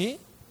 Señor, ¿sí?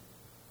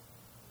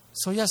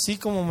 ¿Soy así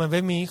como me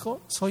ve mi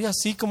hijo? ¿Soy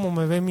así como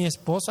me ve mi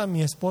esposa,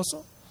 mi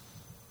esposo?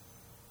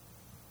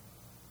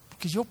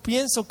 Porque yo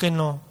pienso que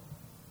no.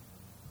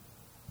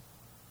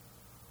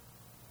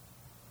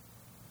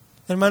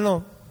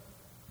 Hermano,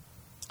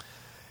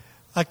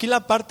 aquí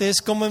la parte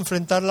es cómo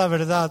enfrentar la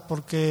verdad,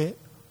 porque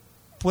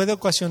puede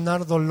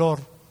ocasionar dolor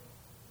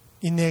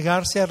y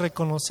negarse a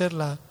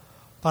reconocerla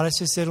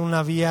parece ser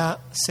una vía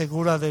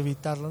segura de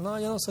evitarlo. No,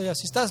 yo no soy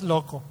así, estás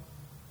loco,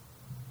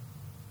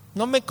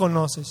 no me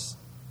conoces.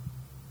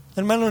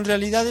 Hermano, en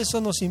realidad eso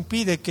nos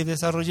impide que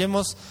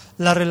desarrollemos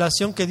la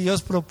relación que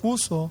Dios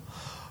propuso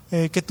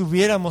que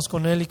tuviéramos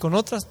con Él y con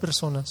otras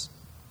personas.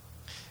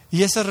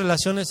 Y esas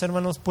relaciones,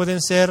 hermanos,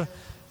 pueden ser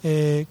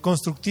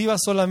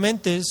constructivas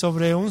solamente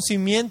sobre un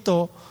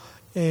cimiento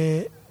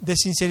de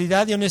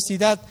sinceridad y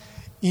honestidad.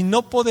 Y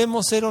no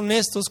podemos ser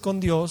honestos con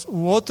Dios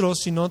u otros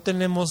si no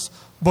tenemos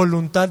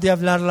voluntad de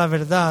hablar la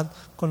verdad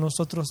con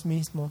nosotros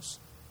mismos.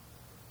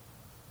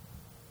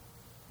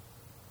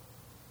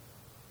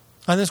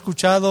 ¿Han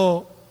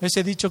escuchado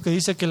ese dicho que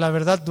dice que la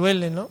verdad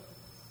duele, no?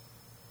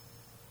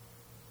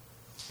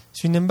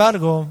 Sin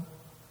embargo,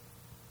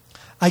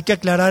 hay que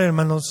aclarar,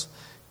 hermanos,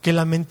 que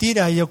la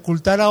mentira y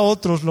ocultar a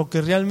otros lo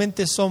que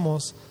realmente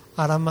somos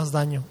hará más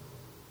daño.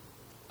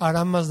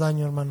 Hará más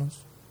daño, hermanos.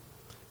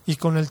 Y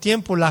con el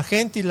tiempo la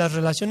gente y las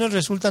relaciones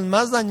resultan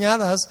más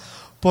dañadas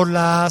por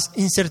las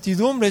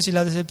incertidumbres y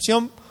la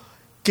decepción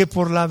que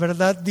por la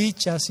verdad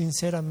dicha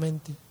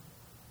sinceramente.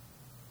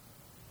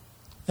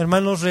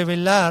 Hermanos,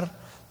 revelar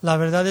la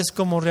verdad es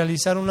como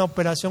realizar una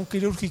operación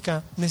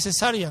quirúrgica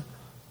necesaria.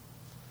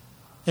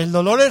 ¿El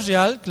dolor es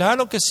real?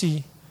 Claro que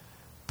sí.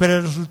 pero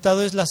el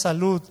resultado es la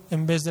salud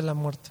en vez de la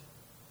muerte.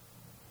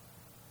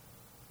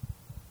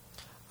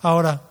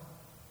 Ahora,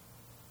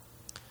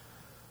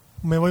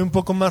 me voy un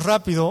poco más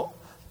rápido.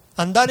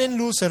 Andar en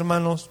luz,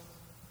 hermanos.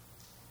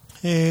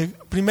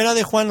 Primera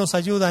de Juan nos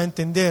ayuda a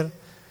entender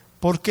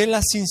por qué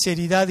la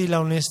sinceridad y la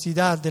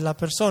honestidad de la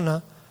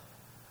persona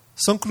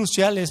son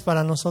cruciales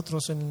para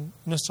nosotros en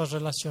nuestras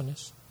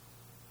relaciones.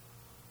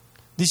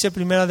 Dice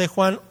Primera de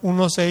Juan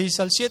 1:6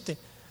 al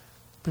 7.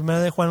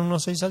 Primera de Juan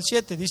 1:6 al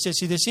 7. Dice: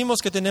 si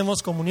decimos que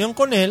tenemos comunión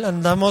con Él,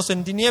 andamos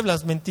en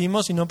tinieblas,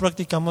 mentimos y no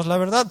practicamos la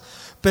verdad.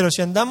 Pero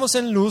si andamos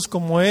en luz,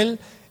 como Él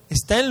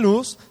está en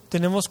luz,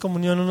 tenemos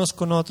comunión unos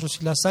con otros,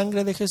 y la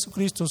sangre de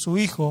Jesucristo, su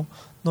Hijo,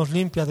 nos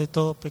limpia de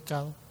todo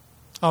pecado.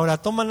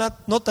 Ahora, toma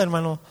nota,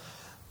 hermano,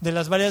 de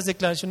las varias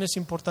declaraciones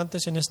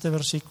importantes en este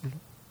versículo.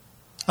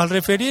 Al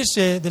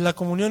referirse de la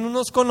comunión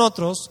unos con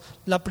otros,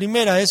 la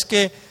primera es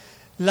que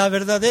la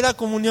verdadera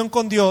comunión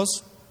con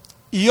Dios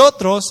y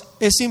otros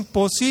es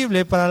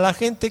imposible para la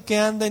gente que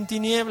anda en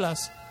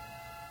tinieblas.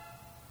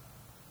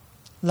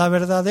 La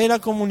verdadera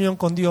comunión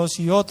con Dios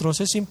y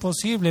otros es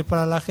imposible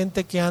para la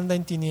gente que anda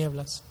en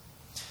tinieblas.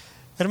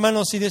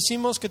 Hermanos, si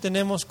decimos que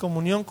tenemos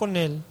comunión con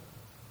Él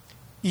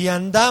y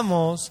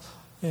andamos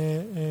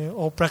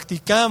o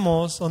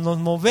practicamos o nos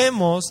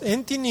movemos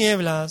en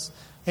tinieblas,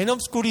 en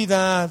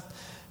obscuridad,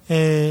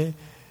 en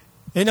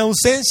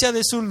ausencia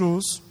de su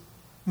luz,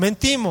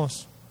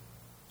 mentimos.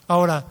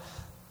 Ahora,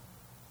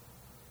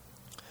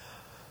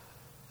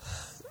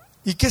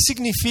 ¿y qué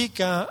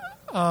significa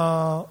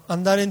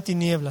andar en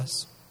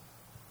tinieblas?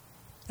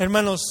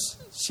 Hermanos,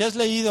 si has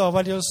leído a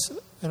varios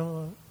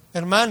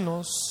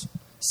hermanos,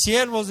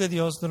 siervos de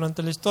Dios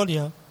durante la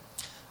historia,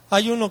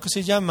 hay uno que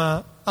se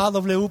llama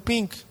A.W.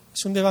 Pink,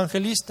 es un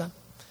evangelista.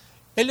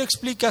 Él lo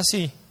explica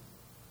así: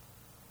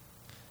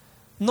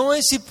 no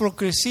es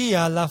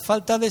hipocresía la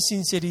falta de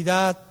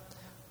sinceridad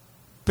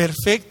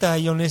perfecta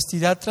y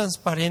honestidad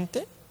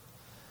transparente.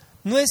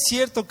 No es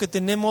cierto que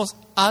tenemos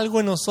algo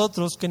en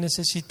nosotros que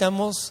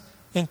necesitamos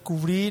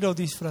encubrir o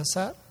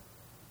disfrazar.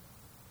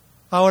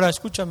 Ahora,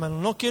 escucha, hermano,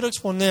 no quiero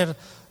exponer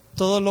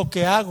todo lo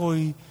que hago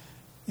y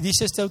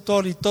dice este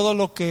autor, y todo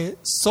lo que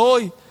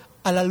soy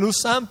a la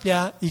luz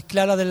amplia y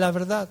clara de la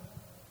verdad.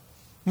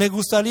 Me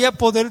gustaría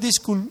poder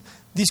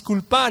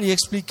disculpar y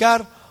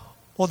explicar,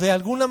 o de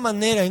alguna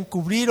manera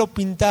encubrir o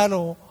pintar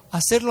o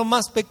hacerlo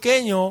más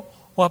pequeño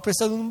o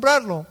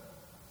apesadumbrarlo,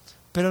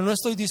 pero no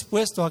estoy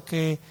dispuesto a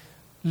que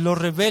lo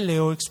revele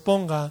o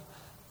exponga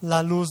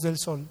la luz del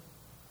sol.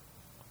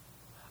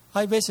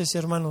 Hay veces,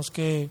 hermanos,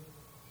 que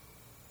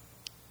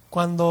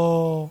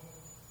cuando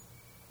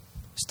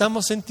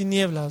estamos en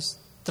tinieblas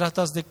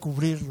tratas de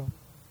cubrirlo,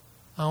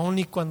 aun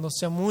y cuando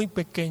sea muy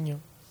pequeño.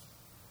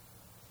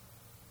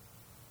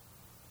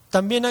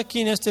 También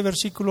aquí en este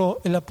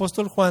versículo el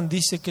apóstol Juan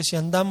dice que si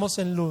andamos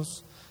en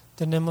luz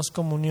tenemos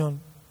comunión.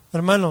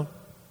 Hermano,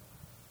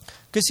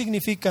 ¿qué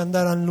significa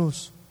andar en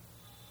luz?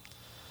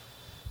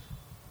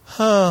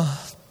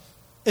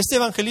 Este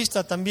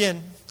evangelista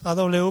también,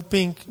 A.W.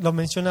 Pink, lo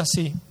menciona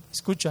así.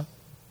 Escucha: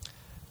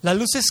 la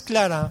luz es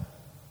clara,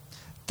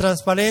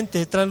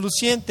 transparente,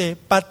 transluciente,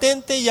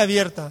 patente y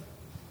abierta,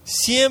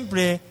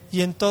 siempre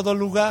y en todo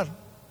lugar.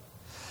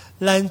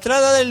 La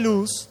entrada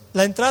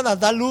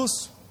da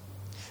luz,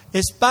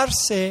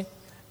 esparce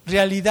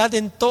realidad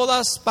en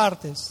todas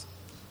partes.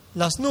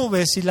 Las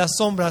nubes y las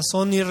sombras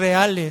son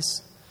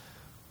irreales,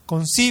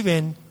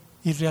 conciben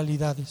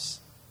irrealidades.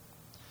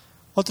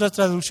 Otras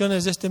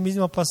traducciones de este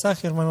mismo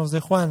pasaje, hermanos, de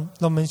Juan,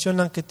 lo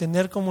mencionan que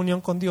tener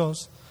comunión con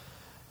Dios,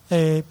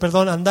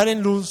 andar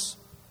en luz,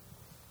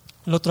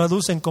 lo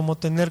traducen como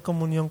tener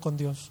comunión con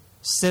Dios,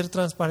 ser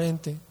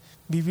transparente,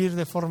 vivir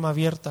de forma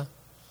abierta.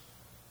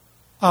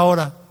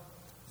 Ahora,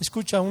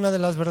 escucha una de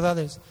las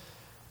verdades.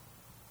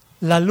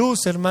 La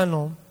luz,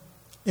 hermano,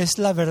 es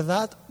la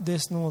verdad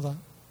desnuda.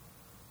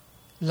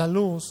 La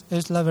luz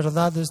es la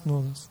verdad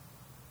desnuda.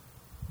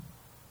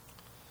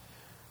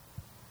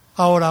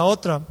 Ahora,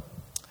 otra.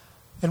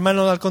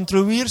 Hermano, al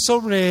contribuir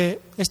sobre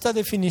esta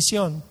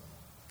definición,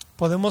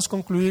 podemos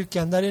concluir que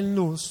andar en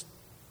luz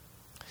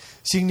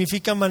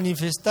significa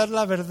manifestar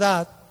la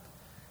verdad,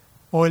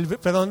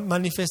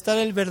 manifestar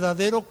el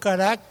verdadero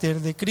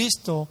carácter de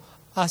Cristo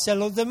hacia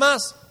los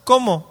demás.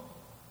 ¿Cómo?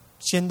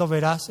 Siendo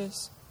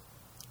veraces,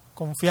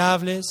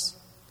 confiables,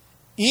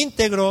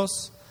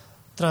 íntegros,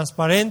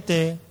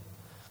 transparente,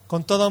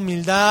 con toda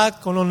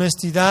humildad, con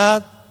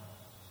honestidad,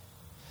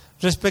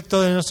 respecto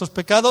de nuestros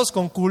pecados,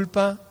 con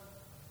culpa,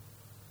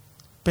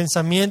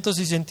 pensamientos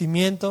y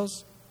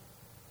sentimientos.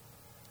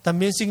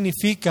 También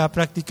significa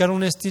practicar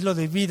un estilo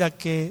de vida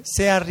que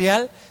sea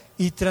real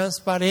y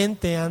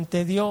transparente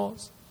ante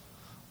Dios.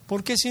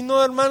 Porque si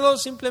no, hermano,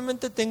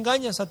 simplemente te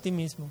engañas a ti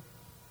mismo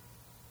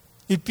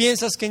y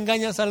piensas que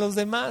engañas a los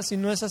demás, y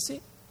no es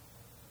así.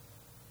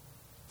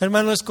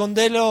 Hermano,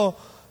 esconderlo,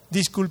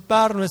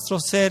 disculpar nuestro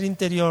ser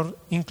interior,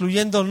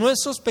 incluyendo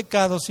nuestros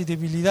pecados y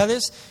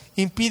debilidades,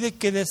 impide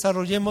que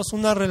desarrollemos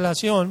una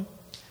relación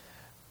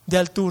de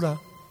altura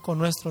con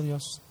nuestro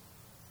Dios.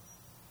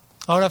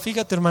 Ahora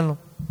fíjate, hermano,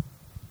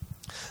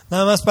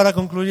 Nada más para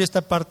concluir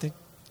esta parte.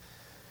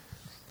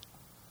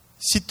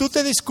 Si tú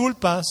te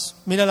disculpas,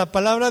 mira, la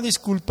palabra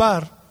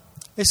disculpar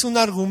es un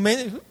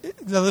argumento,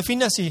 lo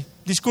define así,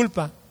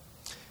 disculpa.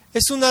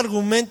 Es un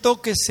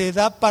argumento que se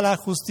da para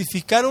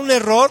justificar un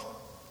error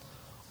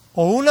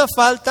o una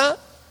falta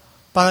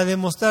para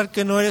demostrar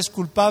que no eres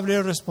culpable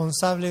o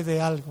responsable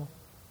de algo.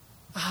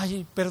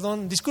 Ay,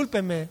 perdón,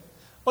 discúlpeme.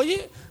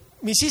 Oye,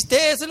 ¿me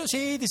hiciste eso?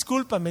 Sí,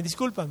 discúlpame.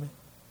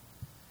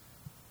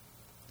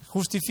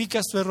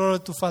 Justificas tu error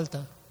o tu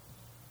falta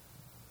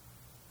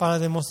para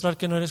demostrar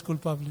que no eres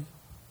culpable.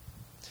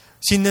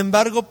 Sin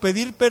embargo,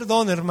 pedir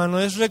perdón, hermano,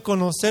 es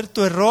reconocer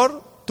tu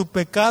error, tu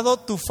pecado,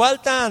 tu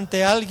falta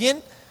ante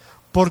alguien,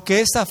 porque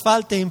esa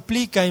falta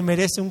implica y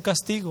merece un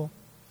castigo.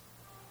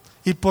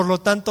 Y por lo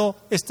tanto,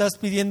 estás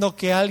pidiendo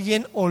que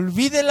alguien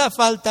olvide la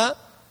falta,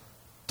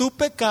 tu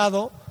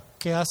pecado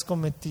que has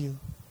cometido.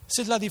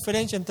 Esa es la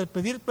diferencia entre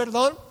pedir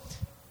perdón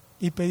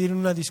y pedir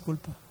una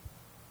disculpa.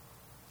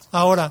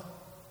 Ahora,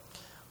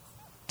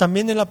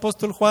 también el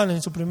apóstol Juan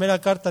en su primera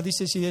carta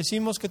dice, si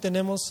decimos que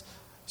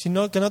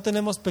no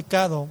tenemos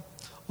pecado,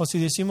 o si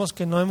decimos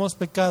que no hemos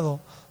pecado,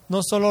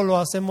 no solo lo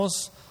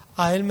hacemos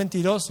a él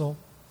mentiroso,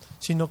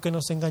 sino que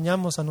nos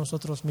engañamos a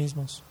nosotros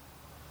mismos.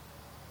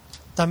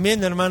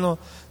 También, hermano,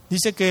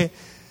 dice que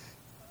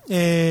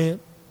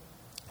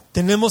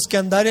tenemos que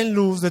andar en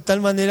luz de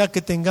tal manera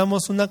que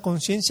tengamos una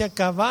conciencia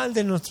cabal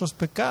de nuestros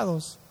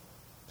pecados.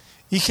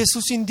 Y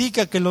Jesús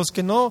indica que los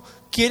que no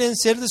quieren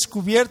ser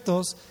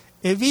descubiertos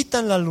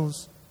evitan la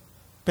luz,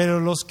 pero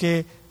los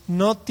que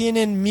no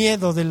tienen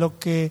miedo de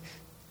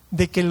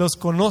que los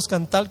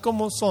conozcan tal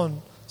como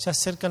son, se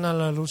acercan a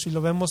la luz. Y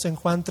lo vemos en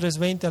Juan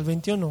 3:20 al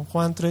 21.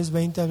 Juan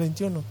 3:20 al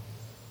 21.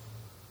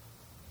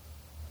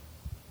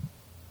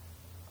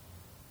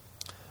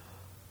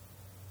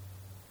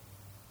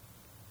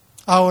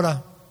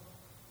 Ahora,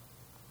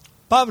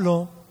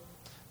 Pablo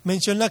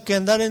menciona que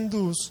andar en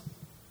luz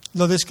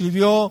lo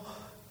describió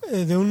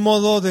de un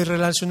modo de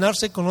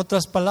relacionarse con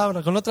otras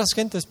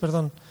gentes.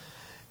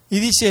 Y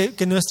dice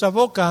que nuestra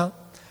boca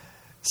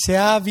se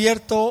ha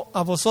abierto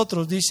a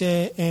vosotros,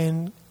 dice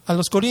a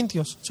los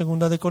Corintios,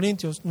 2 de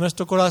Corintios,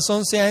 nuestro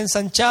corazón se ha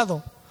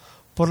ensanchado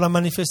por la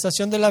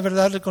manifestación de la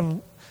verdad,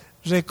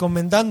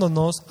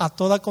 recomendándonos a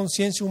toda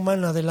conciencia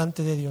humana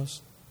delante de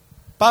Dios.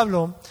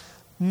 Pablo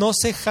no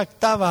se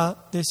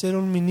jactaba de ser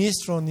un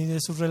ministro ni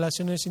de sus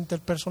relaciones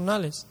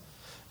interpersonales.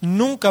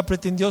 Nunca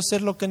pretendió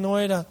ser lo que no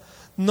era.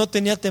 No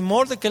tenía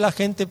temor de que la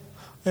gente,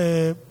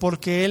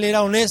 porque él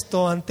era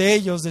honesto ante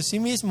ellos de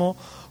sí mismo,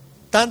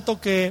 tanto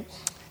que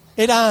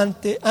era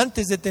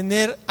antes de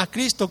tener a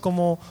Cristo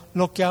como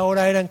lo que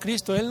ahora era en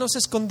Cristo. Él no se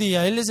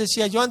escondía, él les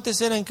decía, yo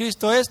antes era en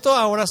Cristo esto,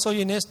 ahora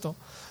soy en esto.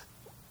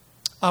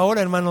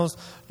 Ahora, hermanos,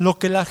 lo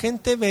que la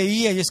gente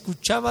veía y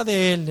escuchaba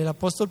de él, del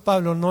apóstol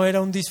Pablo, no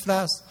era un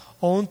disfraz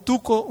o un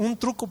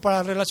truco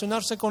para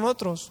relacionarse con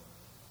otros.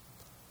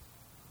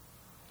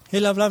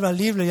 Él hablaba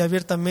libre y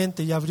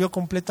abiertamente y abrió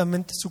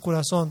completamente su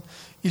corazón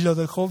y lo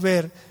dejó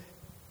ver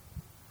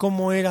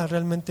cómo era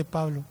realmente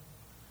Pablo.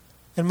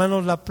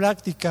 Hermanos, la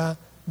práctica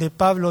de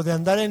Pablo de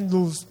andar en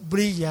luz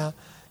brilla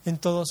en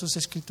todos sus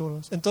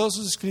escritos.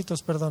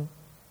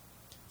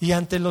 Y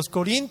ante los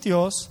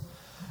corintios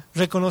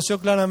reconoció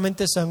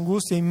claramente esa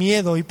angustia y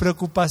miedo y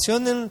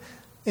preocupación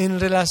en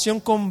relación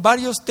con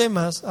varios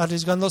temas,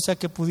 arriesgándose a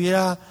que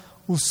pudiera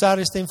usar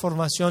esta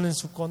información en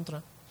su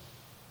contra.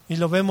 Y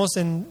lo vemos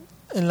en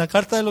la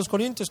carta de los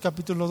Corintios,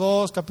 capítulo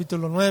 2,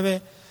 capítulo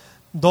 9,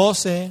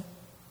 12,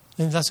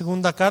 en la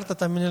segunda carta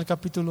también el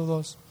capítulo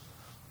 2.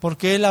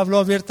 Porque él habló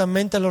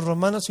abiertamente a los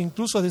romanos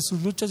incluso de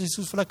sus luchas y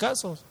sus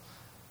fracasos.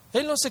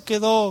 Él no se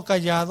quedó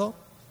callado.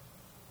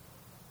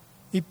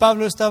 Y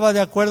Pablo estaba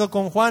de acuerdo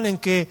con Juan en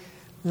que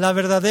la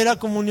verdadera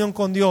comunión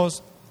con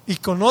Dios y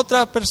con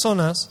otras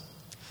personas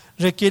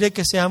requiere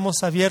que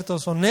seamos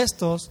abiertos,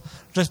 honestos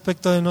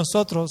respecto de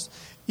nosotros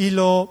y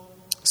lo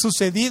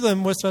sucedido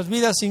en vuestras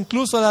vidas,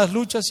 incluso a las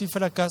luchas y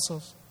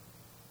fracasos.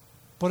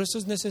 Por eso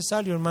es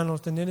necesario,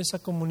 hermanos, tener esa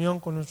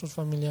comunión con nuestros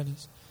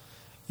familiares.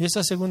 Y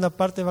esa segunda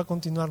parte va a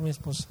continuar mi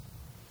esposa.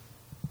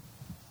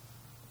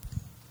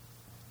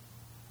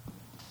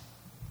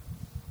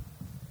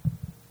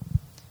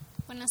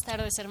 Buenas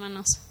tardes,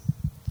 hermanos.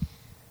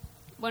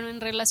 Bueno,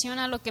 en relación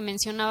a lo que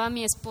mencionaba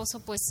mi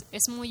esposo, pues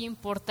es muy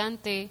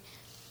importante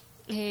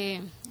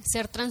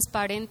ser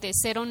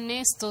transparentes, ser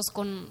honestos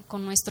con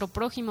nuestro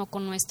prójimo,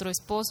 con nuestro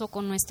esposo,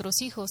 con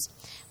nuestros hijos,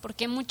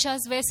 porque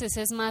muchas veces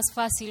es más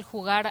fácil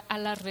jugar a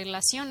las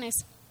relaciones.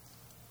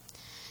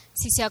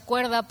 Si se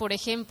acuerda, por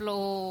ejemplo,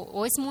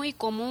 o es muy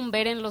común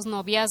ver en los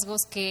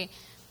noviazgos que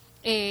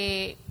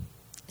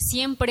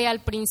siempre al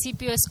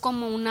principio es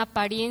como una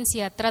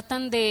apariencia,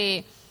 tratan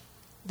de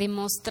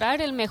mostrar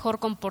el mejor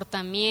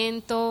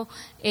comportamiento,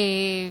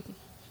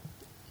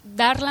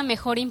 dar la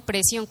mejor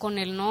impresión con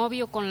el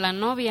novio, con la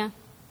novia.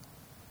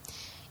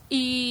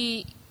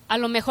 Y a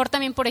lo mejor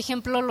también, por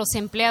ejemplo, los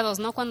empleados,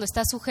 ¿no? Cuando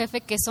está su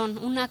jefe, que son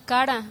una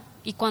cara,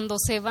 y cuando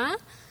se va,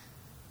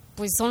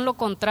 pues son lo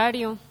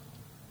contrario,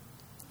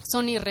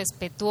 son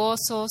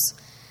irrespetuosos.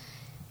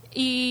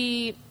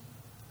 Y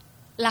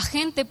la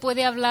gente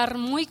puede hablar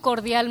muy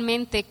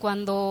cordialmente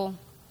cuando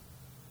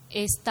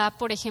está,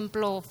 por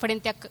ejemplo,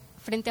 frente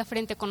a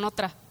frente con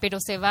otra, pero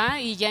se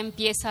va y ya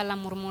empieza la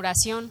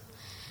murmuración.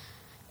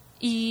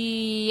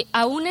 Y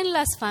aún en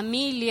las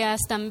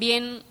familias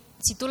también,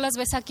 si tú las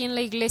ves aquí en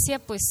la iglesia,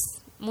 pues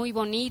muy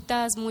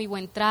bonitas, muy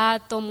buen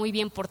trato, muy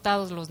bien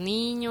portados los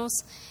niños,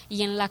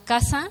 y en la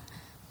casa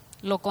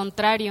lo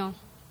contrario.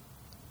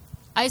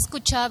 ¿Ha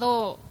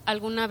escuchado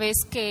alguna vez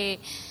que,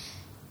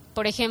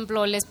 por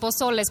ejemplo, el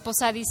esposo o la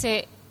esposa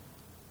dice: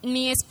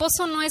 mi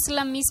esposo no es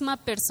la misma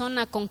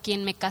persona con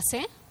quien me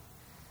casé?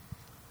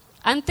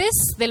 Antes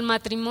del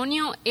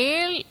matrimonio,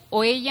 él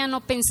o ella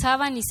no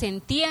pensaba, ni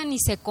sentía, ni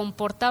se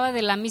comportaba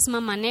de la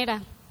misma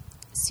manera.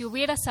 Si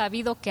hubiera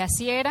sabido que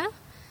así era,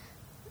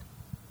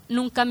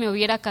 nunca me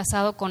hubiera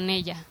casado con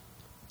ella.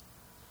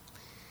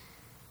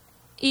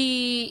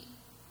 Y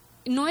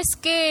no es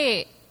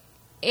que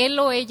él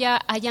o ella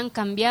hayan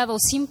cambiado,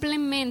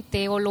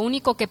 simplemente, o lo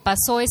único que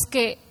pasó es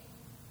que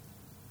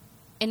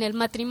en el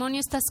matrimonio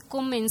estás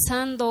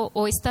comenzando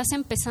o estás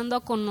empezando a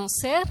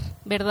conocer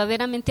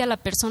verdaderamente a la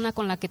persona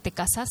con la que te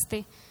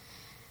casaste.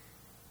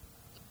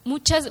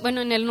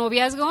 En el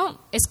noviazgo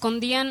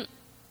escondían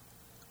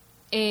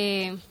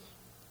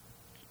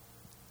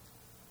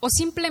o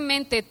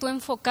simplemente tú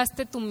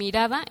enfocaste tu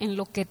mirada en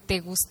lo que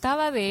te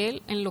gustaba de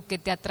él, en lo que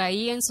te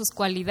atraía, en sus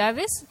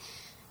cualidades,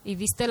 y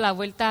diste la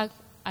vuelta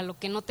a lo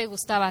que no te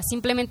gustaba.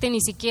 Simplemente ni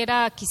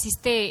siquiera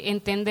quisiste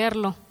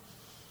entenderlo.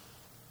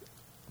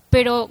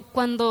 Pero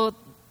cuando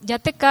ya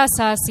te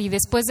casas y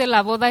después de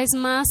la boda es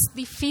más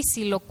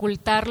difícil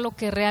ocultar lo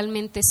que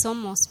realmente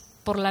somos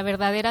por la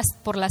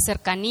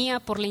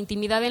cercanía, por la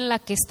intimidad en la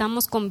que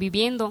estamos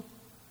conviviendo.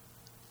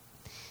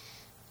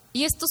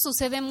 Y esto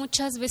sucede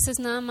muchas veces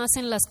nada más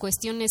en las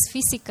cuestiones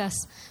físicas.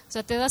 O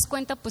sea, te das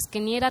cuenta pues que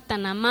ni era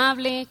tan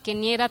amable, que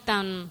ni era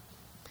tan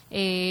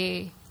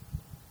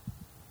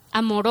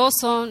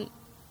amoroso,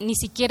 ni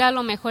siquiera a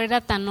lo mejor era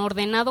tan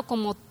ordenado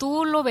como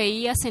tú lo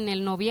veías en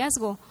el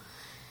noviazgo.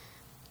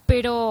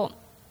 Pero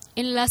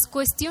en las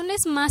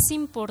cuestiones más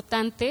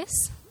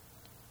importantes,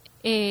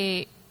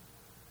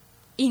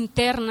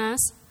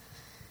 internas,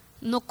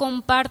 no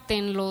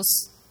comparten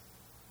sus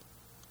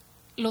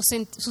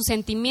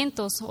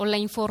sentimientos o la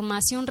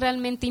información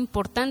realmente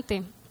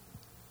importante.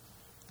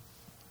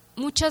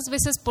 Muchas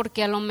veces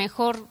porque a lo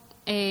mejor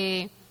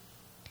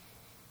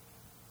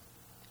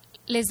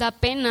les da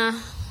pena,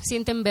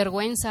 sienten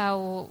vergüenza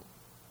o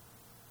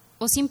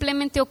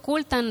simplemente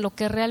ocultan lo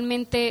que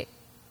realmente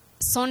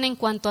son en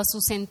cuanto a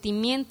sus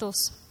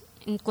sentimientos,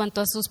 en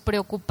cuanto a sus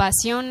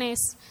preocupaciones,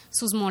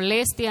 sus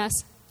molestias.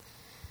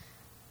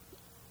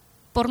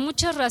 Por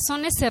muchas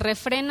razones se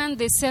refrenan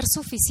de ser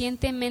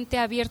suficientemente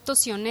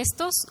abiertos y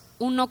honestos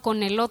uno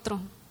con el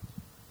otro.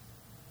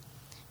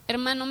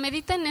 Hermano,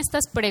 medita en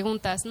estas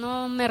preguntas,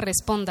 no me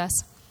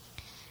respondas.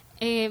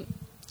 ¿Qué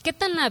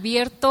tan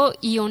abierto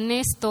y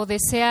honesto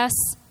deseas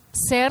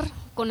ser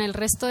con el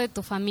resto de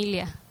tu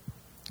familia,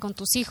 con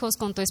tus hijos,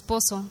 con tu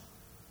esposo?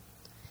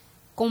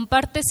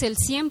 ¿Compartes el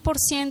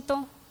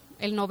 100%,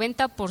 el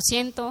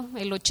 90%,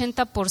 el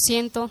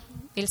 80%,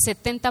 el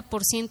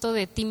 70%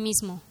 de ti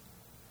mismo?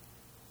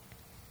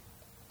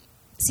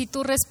 Si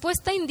tu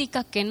respuesta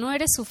indica que no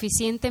eres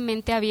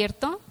suficientemente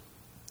abierto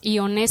y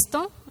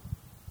honesto,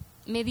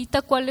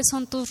 medita cuáles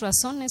son tus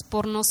razones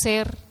por no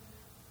ser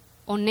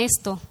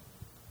honesto,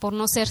 por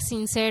no ser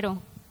sincero.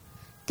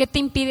 ¿Qué te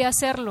impide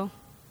hacerlo?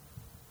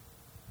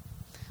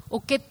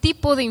 ¿O qué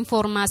tipo de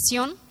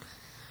información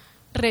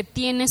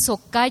retienes o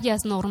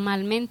callas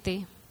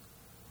normalmente?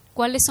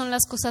 ¿Cuáles son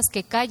las cosas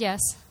que callas?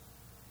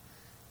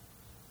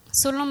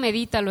 Solo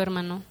medítalo,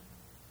 hermano.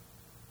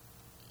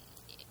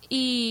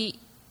 Y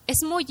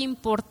es muy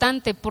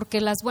importante porque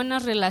las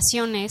buenas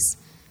relaciones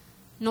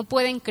no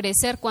pueden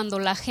crecer cuando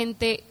la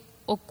gente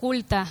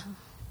oculta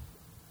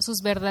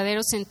sus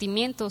verdaderos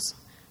sentimientos.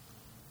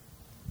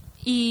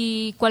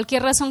 Y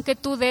cualquier razón que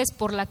tú des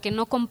por la que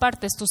no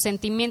compartes tus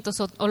sentimientos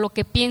o lo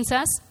que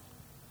piensas,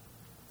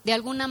 de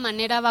alguna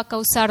manera va a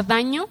causar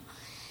daño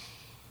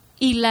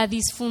y la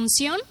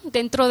disfunción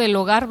dentro del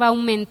hogar va a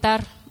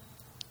aumentar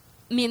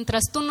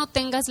mientras tú no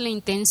tengas la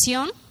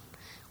intención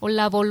o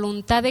la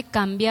voluntad de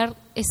cambiar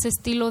ese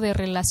estilo de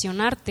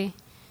relacionarte.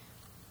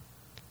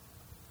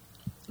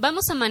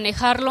 Vamos a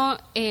manejarlo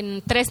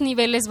en 3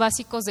 niveles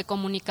básicos de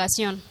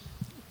comunicación.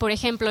 Por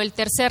ejemplo, el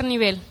tercer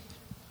nivel.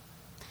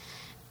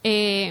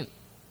 En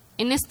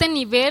este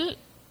nivel,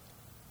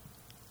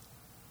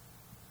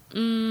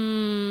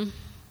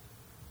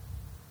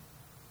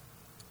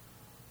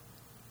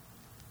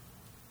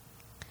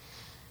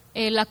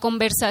 la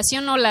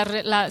conversación o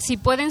si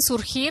pueden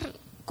surgir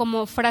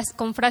como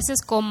con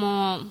frases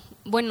como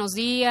buenos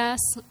días,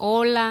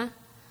 hola,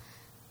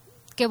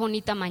 qué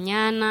bonita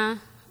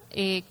mañana,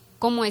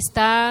 ¿cómo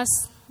estás?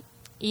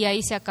 Y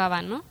ahí se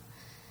acaba, ¿no?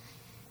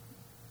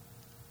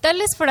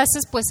 Tales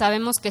frases pues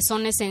sabemos que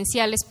son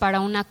esenciales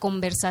para una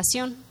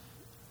conversación.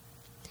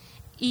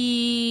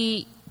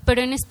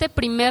 Pero en este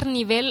primer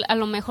nivel a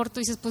lo mejor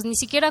tú dices, pues ni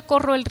siquiera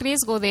corro el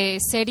riesgo de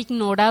ser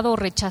ignorado o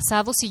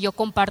rechazado si yo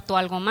comparto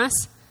algo más.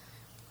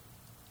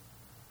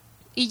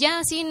 y ya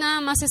así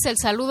nada más es el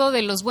saludo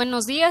de los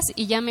buenos días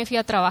y ya me fui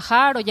a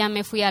trabajar o ya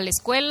me fui a la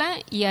escuela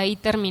y ahí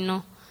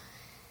terminó.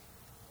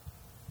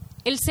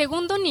 El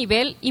segundo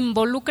nivel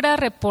involucra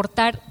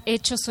reportar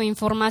hechos o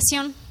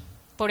información.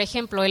 Por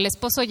ejemplo, el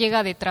esposo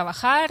llega de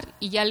trabajar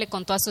y ya le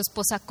contó a su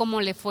esposa cómo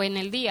le fue en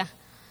el día.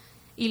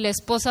 Y la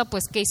esposa,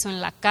 pues, qué hizo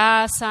en la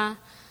casa,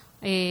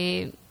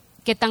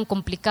 qué tan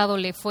complicado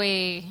le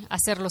fue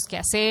hacer los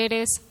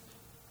quehaceres.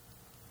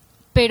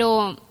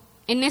 Pero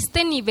en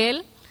este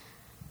nivel,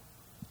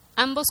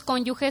 ambos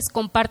cónyuges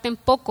comparten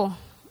poco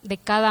de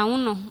cada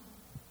uno.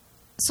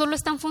 Solo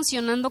están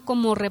funcionando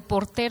como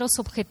reporteros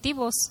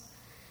objetivos.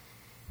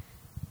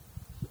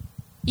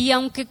 Y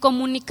aunque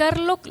comunicar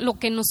lo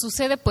que nos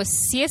sucede, pues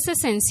sí es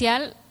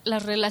esencial,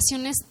 las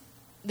relaciones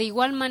de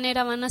igual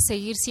manera van a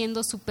seguir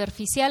siendo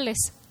superficiales.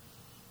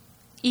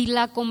 Y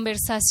la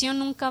conversación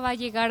nunca va a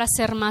llegar a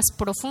ser más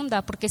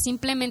profunda, porque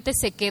simplemente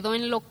se quedó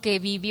en lo que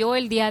vivió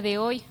el día de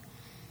hoy.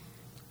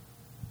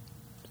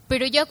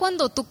 Pero ya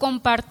cuando tú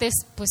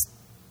compartes, pues,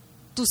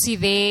 tus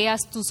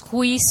ideas, tus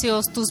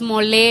juicios, tus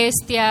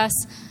molestias,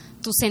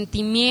 tus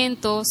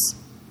sentimientos,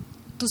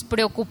 tus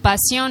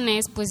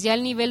preocupaciones, pues ya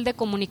el nivel de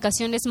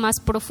comunicación es más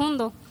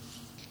profundo.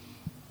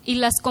 Y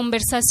las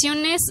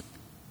conversaciones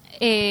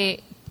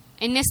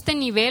en este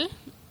nivel,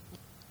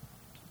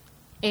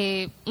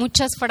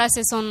 muchas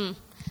frases son,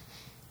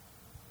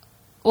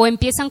 o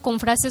empiezan con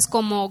frases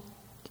como,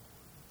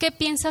 ¿qué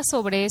piensas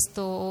sobre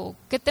esto?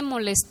 ¿Qué te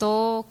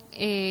molestó?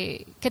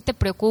 ¿Qué te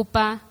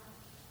preocupa?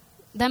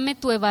 Dame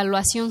tu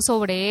evaluación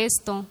sobre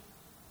esto.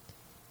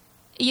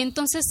 Y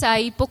entonces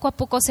ahí poco a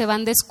poco se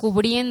van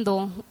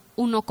descubriendo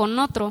uno con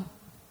otro.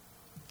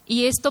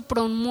 Y esto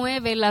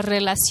promueve las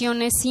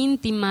relaciones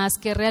íntimas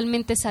que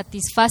realmente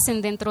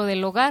satisfacen dentro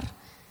del hogar.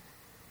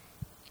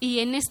 Y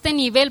en este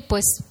nivel,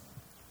 pues,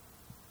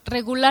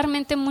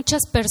 regularmente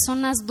muchas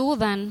personas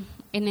dudan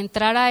en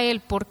entrar a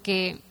él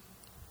porque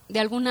de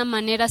alguna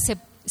manera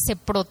se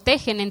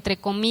protegen, entre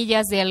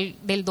comillas,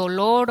 del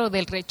dolor o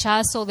del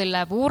rechazo, de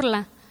la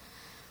burla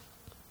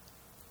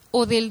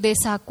o del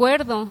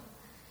desacuerdo.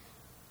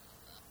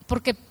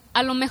 Porque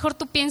a lo mejor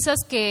tú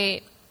piensas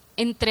que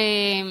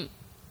entre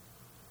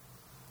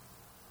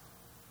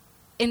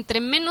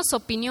menos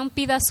opinión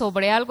pidas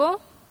sobre algo,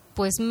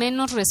 pues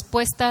menos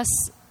respuestas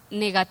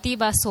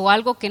negativas o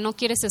algo que no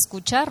quieres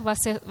escuchar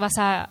vas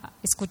a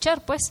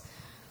escuchar, pues.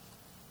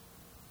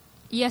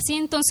 Y así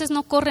entonces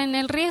no corren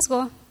el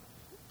riesgo.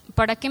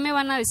 ¿Para qué me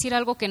van a decir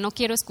algo que no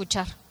quiero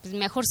escuchar? Pues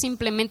mejor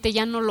simplemente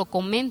ya no lo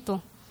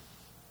comento.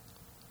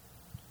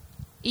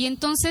 Y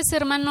entonces,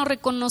 hermano,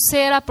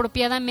 reconocer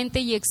apropiadamente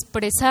y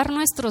expresar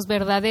nuestros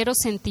verdaderos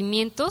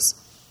sentimientos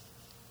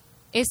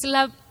es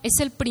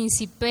el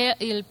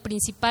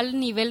principal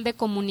nivel de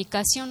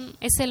comunicación,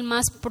 es el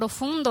más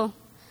profundo,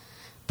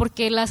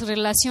 porque las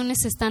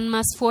relaciones están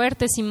más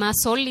fuertes y más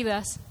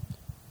sólidas.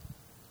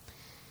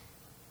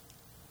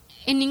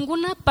 En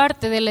ninguna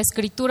parte de la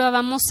Escritura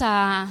vamos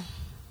a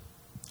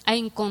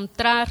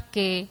encontrar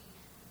que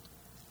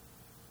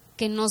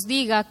nos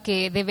diga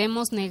que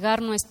debemos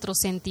negar nuestros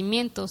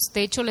sentimientos.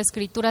 De hecho, la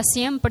Escritura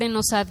siempre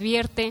nos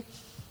advierte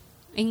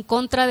en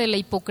contra de la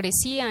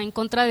hipocresía, en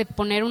contra de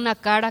poner una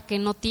cara que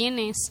no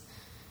tienes.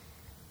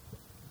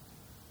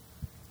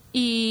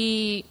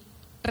 Y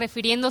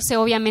refiriéndose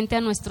obviamente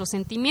a nuestros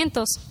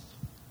sentimientos.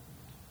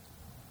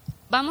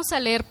 Vamos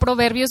a leer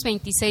Proverbios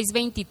 26,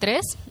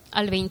 23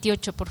 al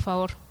 28, por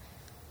favor.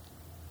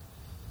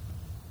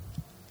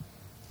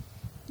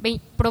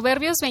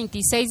 Proverbios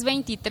 26,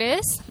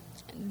 23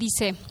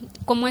 dice: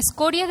 como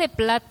escoria de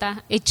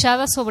plata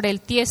echada sobre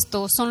el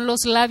tiesto son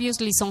los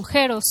labios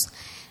lisonjeros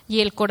y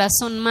el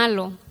corazón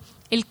malo.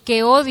 El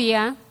que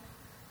odia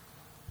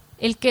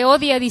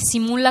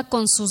disimula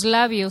con sus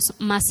labios,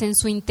 mas en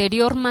su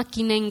interior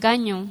maquina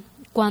engaño.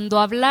 Cuando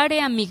hablare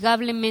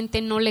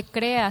amigablemente no le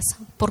creas,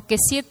 porque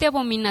 7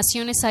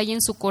 abominaciones hay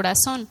en su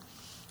corazón.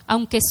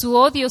 Aunque su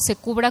odio se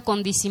cubra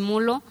con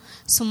disimulo,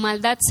 su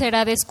maldad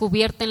será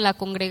descubierta en la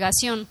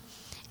congregación.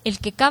 El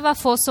que cava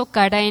foso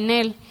caerá en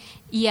él,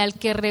 y al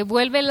que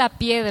revuelve la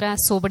piedra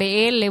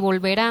sobre él le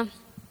volverá.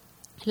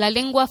 La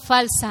lengua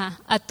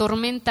falsa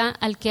atormenta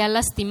al que ha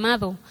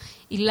lastimado,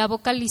 y la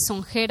boca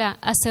lisonjera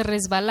hace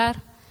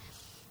resbalar.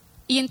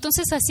 Y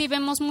entonces así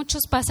vemos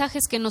muchos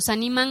pasajes que nos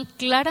animan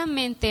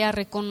claramente a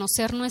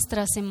reconocer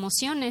nuestras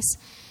emociones.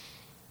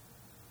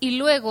 Y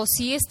luego,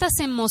 si estas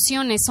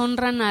emociones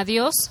honran a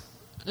Dios,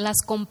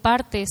 las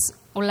compartes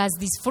o las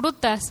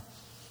disfrutas.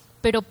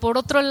 Pero por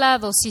otro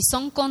lado, si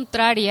son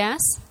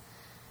contrarias,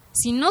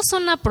 si no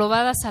son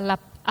aprobadas a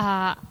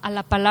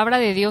la palabra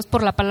de Dios,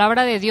 por la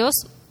palabra de Dios,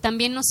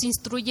 también nos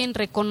instruye en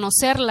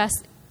reconocerlas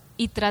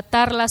y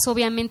tratarlas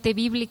obviamente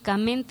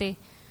bíblicamente.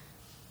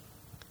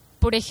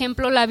 Por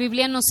ejemplo, la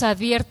Biblia nos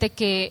advierte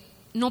que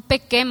no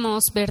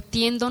pequemos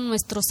vertiendo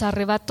nuestros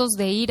arrebatos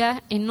de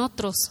ira en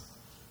otros.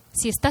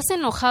 Si estás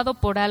enojado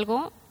por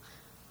algo,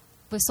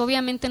 pues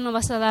obviamente no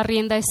vas a dar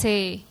rienda a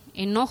ese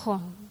enojo.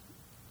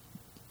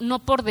 No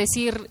por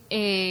decir,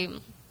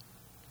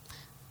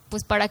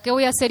 pues ¿para qué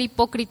voy a ser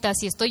hipócrita?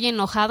 Si estoy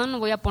enojado no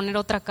voy a poner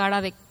otra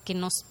cara de que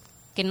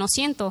que no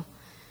siento.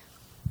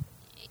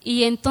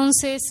 Y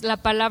entonces la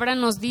palabra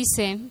nos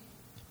dice,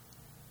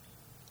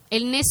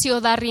 el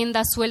necio da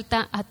rienda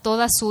suelta a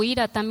toda su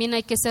ira. También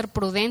hay que ser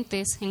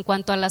prudentes en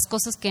cuanto a las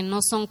cosas que no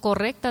son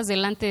correctas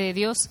delante de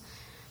Dios.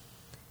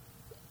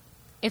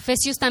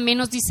 Efesios también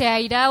nos dice,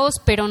 airaos,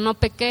 pero no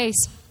pequéis.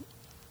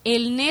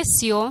 El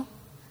necio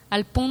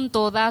al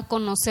punto da a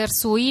conocer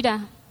su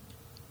ira.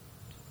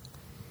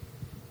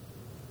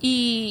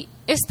 Y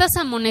estas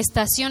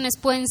amonestaciones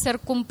pueden ser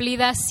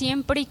cumplidas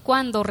siempre y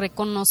cuando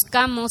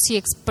reconozcamos y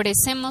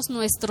expresemos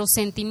nuestros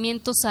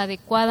sentimientos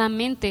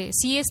adecuadamente.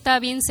 Sí está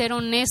bien ser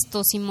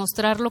honestos y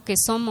mostrar lo que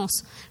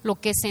somos, lo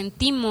que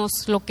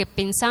sentimos, lo que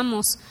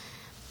pensamos,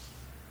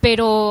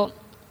 pero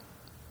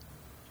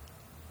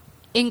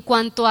en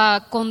cuanto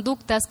a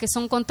conductas que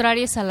son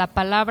contrarias a la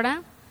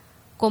palabra,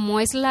 como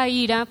es la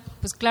ira,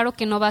 pues claro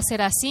que no va a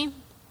ser así.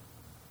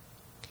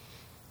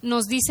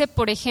 Nos dice,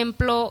 por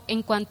ejemplo,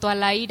 en cuanto a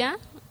la ira,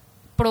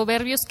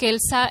 Proverbios, que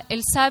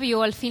el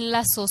sabio al fin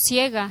la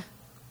sosiega.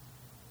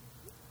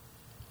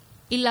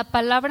 Y la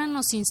palabra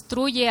nos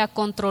instruye a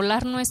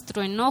controlar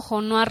nuestro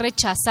enojo, no a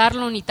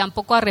rechazarlo ni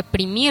tampoco a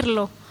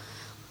reprimirlo.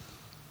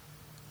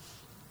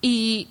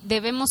 Y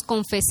debemos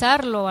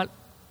confesarlo,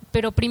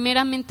 pero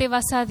primeramente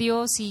vas a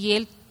Dios y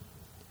Él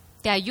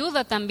te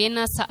ayuda también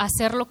a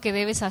hacer lo que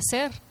debes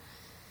hacer.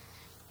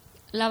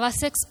 La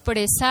vas a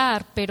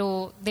expresar,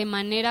 pero de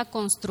manera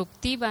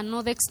constructiva,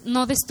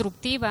 no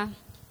destructiva.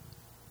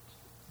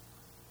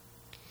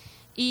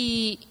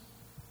 Y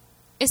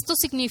esto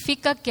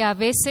significa que a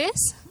veces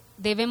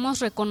debemos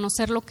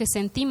reconocer lo que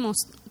sentimos,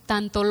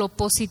 tanto lo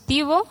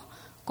positivo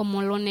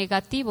como lo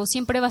negativo.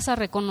 Siempre vas a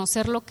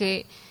reconocer lo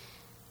que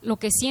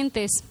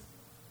sientes,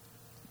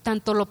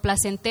 tanto lo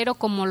placentero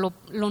como lo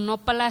no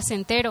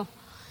placentero.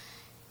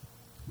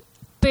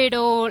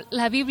 Pero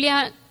la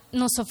Biblia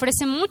nos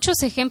ofrece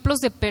muchos ejemplos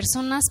de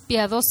personas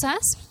piadosas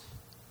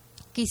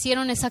que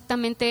hicieron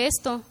exactamente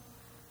esto.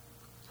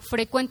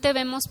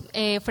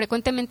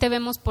 Frecuentemente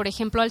vemos, por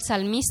ejemplo, al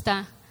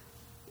salmista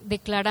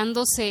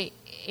declarándose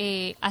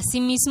a sí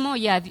mismo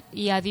y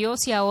a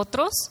Dios y a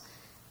otros,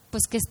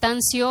 pues que está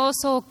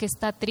ansioso o que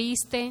está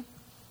triste.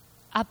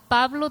 A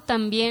Pablo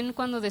también,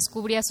 cuando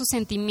descubría sus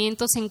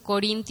sentimientos en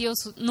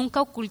Corintios,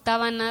 nunca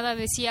ocultaba nada.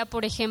 Decía,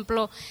 por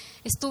ejemplo,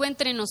 estuve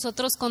entre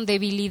nosotros con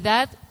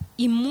debilidad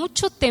y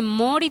mucho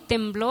temor y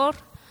temblor.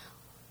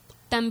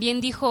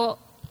 También dijo,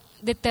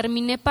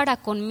 determiné para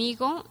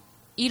conmigo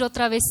ir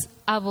otra vez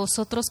a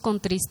vosotros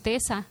con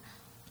tristeza.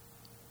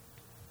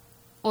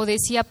 O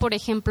decía, por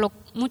ejemplo,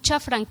 mucha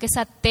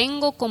franqueza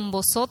tengo con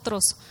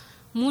vosotros,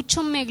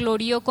 mucho me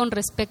glorío con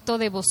respecto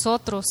de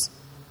vosotros.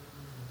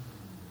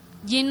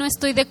 Lleno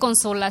estoy de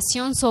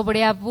consolación,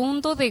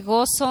 sobreabundo de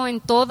gozo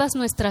en todas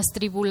nuestras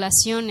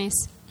tribulaciones.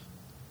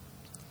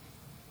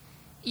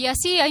 Y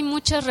así hay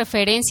muchas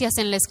referencias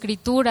en la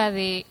Escritura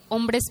de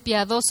hombres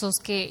piadosos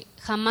que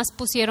jamás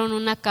pusieron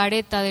una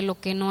careta de lo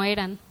que no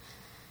eran.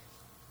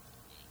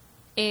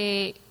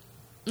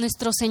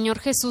 Nuestro Señor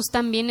Jesús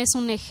también es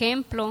un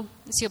ejemplo.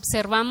 Si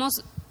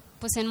observamos,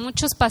 pues en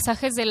muchos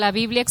pasajes de la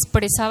Biblia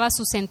expresaba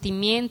sus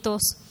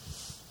sentimientos,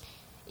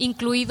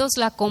 incluidos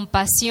la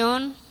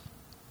compasión,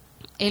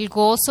 el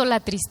gozo, la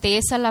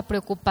tristeza, la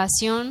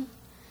preocupación,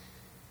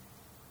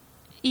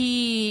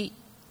 y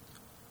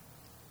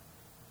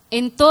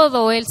en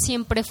todo Él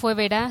siempre fue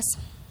veraz.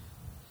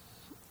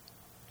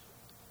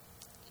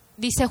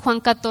 Dice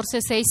Juan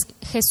 14:6,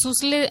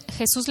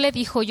 Jesús le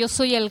dijo, yo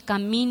soy el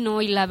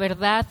camino y la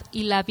verdad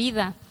y la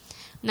vida.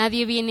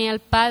 Nadie viene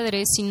al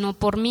Padre sino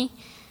por mí.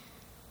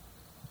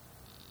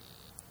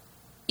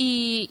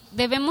 Y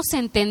debemos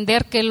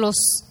entender que los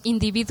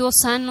individuos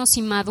sanos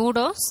y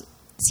maduros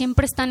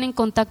siempre están en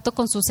contacto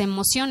con sus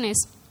emociones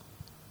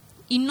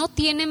y no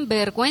tienen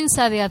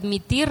vergüenza de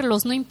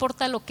admitirlos, no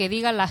importa lo que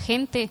diga la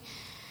gente,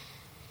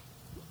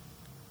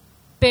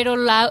 pero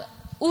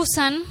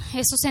usan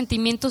esos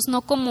sentimientos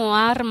no como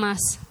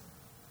armas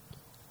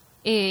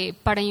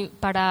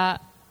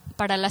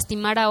para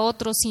lastimar a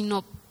otros,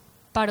 sino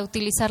para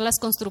utilizarlas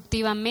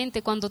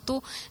constructivamente. Cuando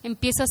tú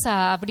empiezas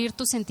a abrir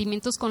tus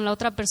sentimientos con la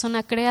otra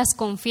persona, creas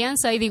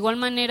confianza, y de igual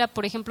manera,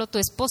 por ejemplo, tu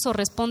esposo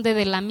responde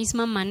de la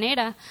misma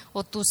manera,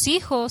 o tus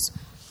hijos.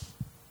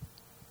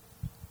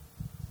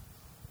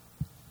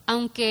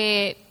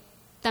 Aunque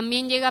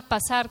también llega a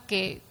pasar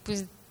que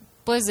pues,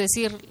 puedes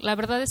decir, la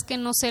verdad es que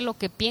no sé lo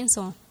que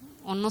pienso,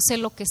 o no sé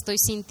lo que estoy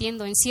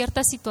sintiendo en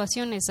ciertas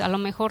situaciones, a lo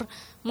mejor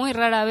muy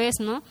rara vez,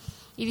 ¿no?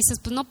 Y dices,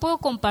 pues no puedo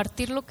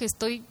compartir lo que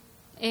estoy,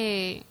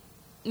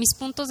 mis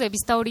puntos de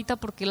vista ahorita,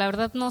 porque la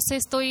verdad no sé,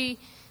 estoy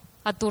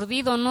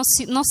aturdido, no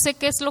sé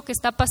qué es lo que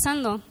está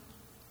pasando.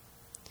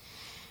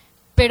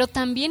 Pero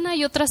también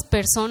hay otras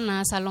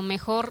personas, a lo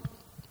mejor,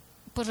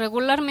 pues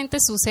regularmente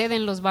sucede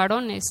en los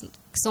varones,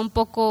 que son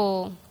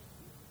poco,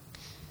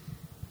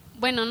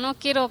 bueno, no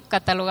quiero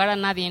catalogar a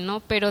nadie,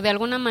 ¿no? Pero de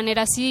alguna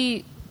manera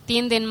sí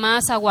tienden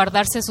más a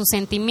guardarse sus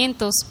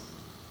sentimientos.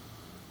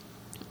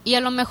 Y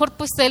a lo mejor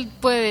pues él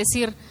puede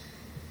decir,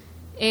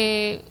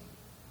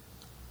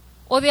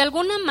 o de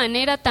alguna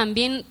manera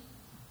también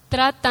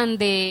tratan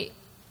de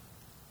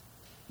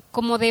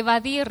como de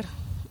evadir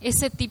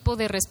ese tipo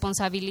de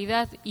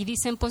responsabilidad y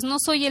dicen, pues no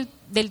soy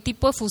del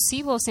tipo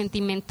efusivo,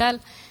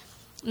 sentimental,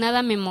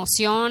 nada me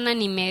emociona,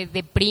 ni me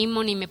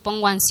deprimo, ni me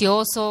pongo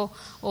ansioso,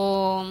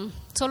 o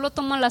solo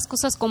tomo las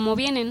cosas como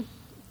vienen.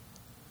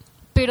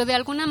 Pero de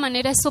alguna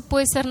manera eso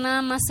puede ser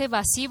nada más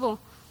evasivo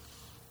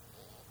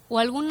o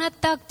alguna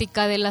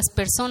táctica de las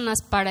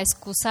personas para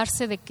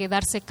excusarse de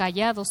quedarse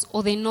callados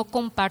o de no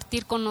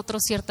compartir con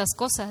otros ciertas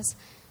cosas.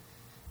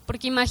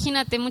 Porque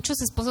imagínate,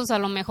 muchos esposos a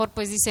lo mejor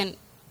pues dicen,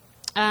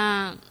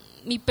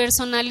 mi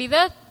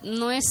personalidad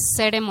no es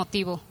ser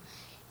emotivo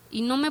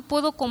y no me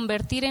puedo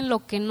convertir en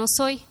lo que no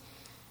soy.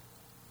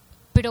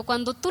 Pero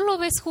cuando tú lo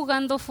ves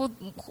jugando,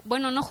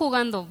 no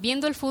jugando,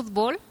 viendo el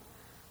fútbol,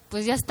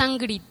 pues ya están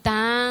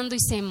gritando y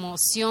se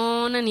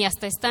emocionan y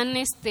hasta están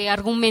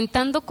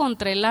argumentando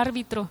contra el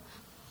árbitro.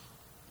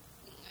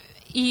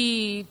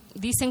 Y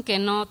dicen que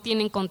no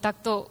tienen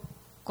contacto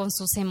con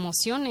sus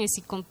emociones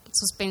y con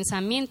sus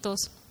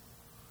pensamientos.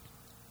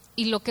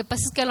 Y lo que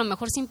pasa es que a lo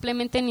mejor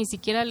simplemente ni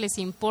siquiera les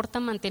importa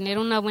mantener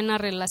una buena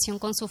relación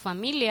con su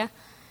familia.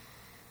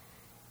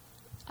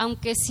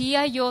 Aunque sí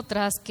hay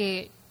otras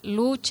que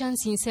luchan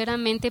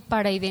sinceramente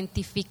para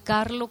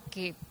identificar lo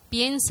que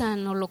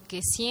piensan o lo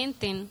que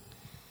sienten.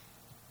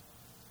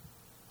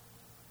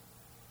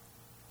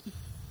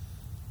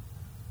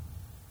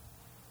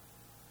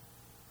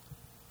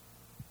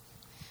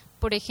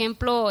 Por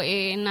ejemplo,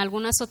 en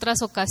algunas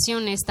otras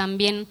ocasiones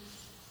también,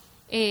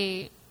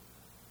 ¿se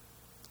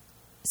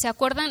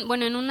acuerdan?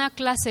 Bueno, en una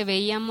clase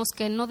veíamos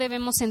que no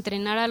debemos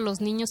entrenar a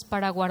los niños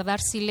para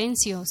guardar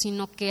silencio,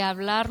 sino que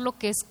hablar lo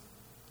que es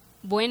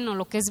bueno,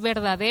 lo que es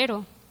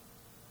verdadero.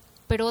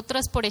 Pero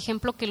otras, por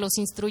ejemplo, que los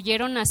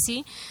instruyeron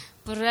así,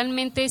 pues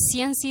realmente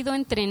sí han sido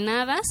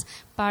entrenadas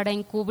para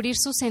encubrir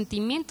sus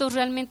sentimientos.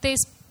 Realmente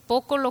es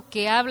poco lo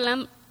que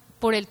hablan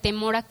por el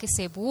temor a que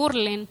se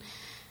burlen,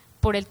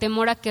 por el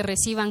temor a que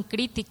reciban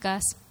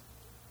críticas.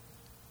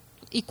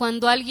 Y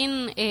cuando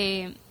alguien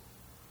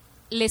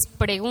les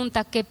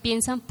pregunta qué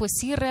piensan, pues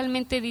sí,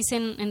 realmente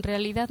dicen, en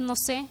realidad no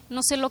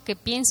sé lo que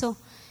pienso.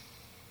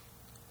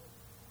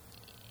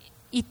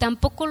 Y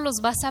tampoco los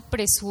vas a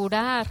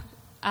apresurar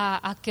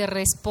a que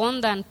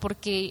respondan,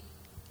 porque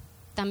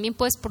también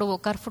puedes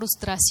provocar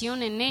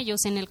frustración en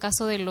ellos, en el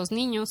caso de los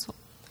niños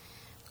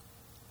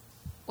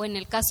o en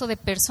el caso de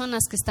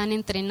personas que están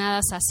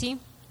entrenadas así.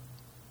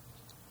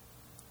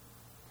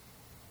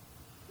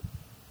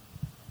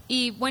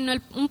 Y bueno,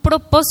 un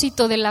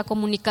propósito de la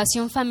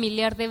comunicación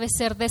familiar debe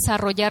ser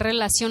desarrollar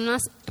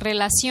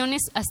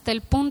relaciones hasta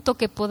el punto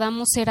que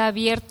podamos ser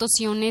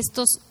abiertos y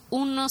honestos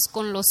unos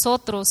con los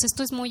otros.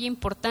 Esto es muy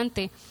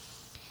importante.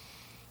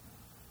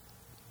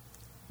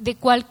 De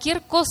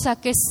cualquier cosa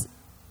que es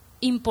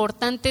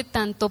importante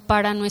tanto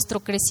para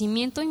nuestro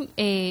crecimiento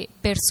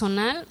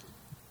personal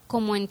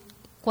como en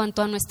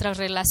cuanto a nuestras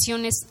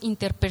relaciones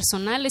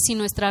interpersonales y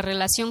nuestra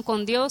relación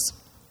con Dios.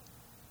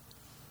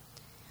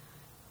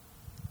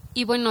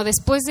 Y bueno,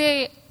 después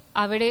de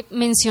haber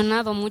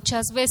mencionado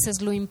muchas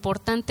veces lo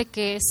importante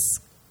que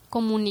es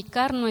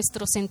comunicar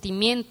nuestros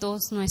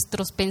sentimientos,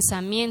 nuestros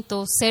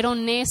pensamientos, ser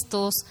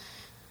honestos,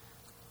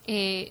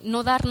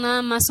 no dar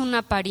nada más una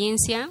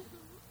apariencia,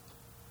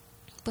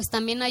 pues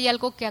también hay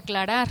algo que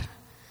aclarar.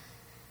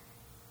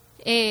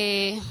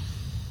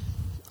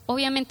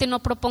 Obviamente no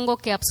propongo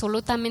que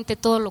absolutamente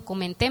todo lo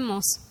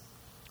comentemos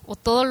o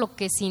todo lo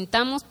que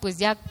sintamos, pues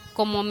ya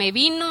como me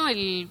vino,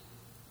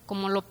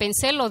 como lo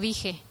pensé, lo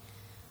dije,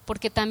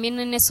 porque también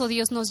en eso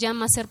Dios nos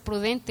llama a ser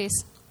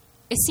prudentes.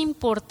 Es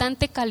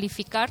importante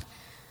calificar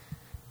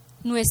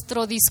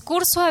nuestro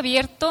discurso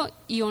abierto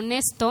y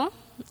honesto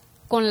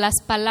con las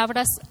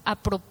palabras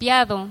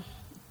apropiado,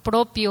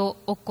 propio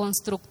o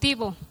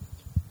constructivo.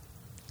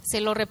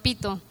 Se lo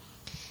repito,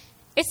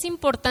 es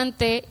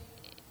importante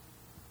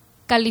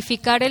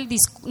calificar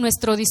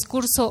nuestro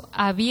discurso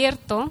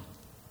abierto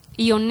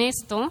y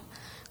honesto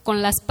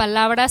con las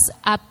palabras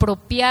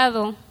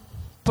apropiado,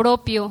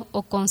 propio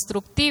o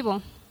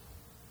constructivo.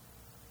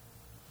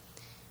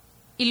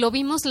 Y lo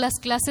vimos las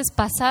clases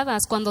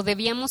pasadas, cuando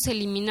debíamos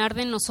eliminar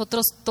de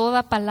nosotros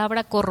toda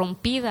palabra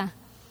corrompida.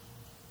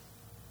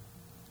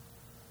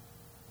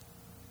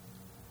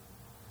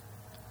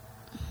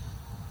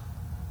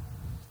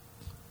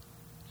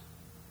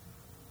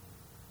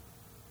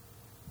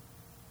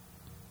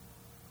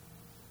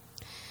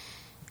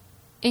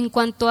 En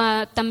cuanto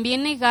a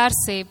también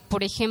negarse,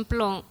 por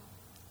ejemplo,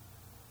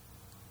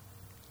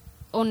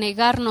 o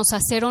negarnos a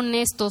ser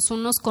honestos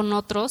unos con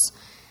otros,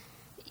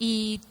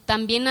 y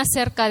también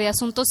acerca de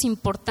asuntos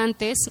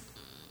importantes,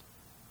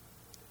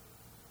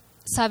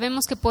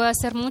 sabemos que puede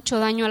hacer mucho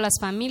daño a las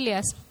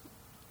familias.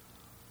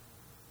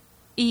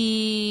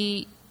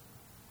 Y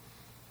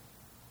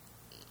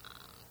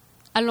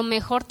a lo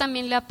mejor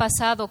también le ha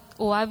pasado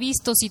o ha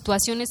visto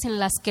situaciones en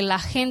las que la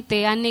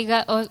gente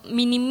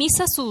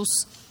minimiza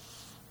sus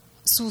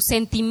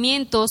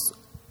sentimientos,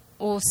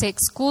 o se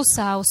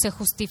excusa o se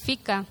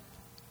justifica,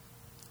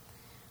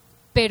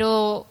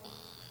 pero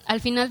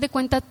al final de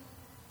cuentas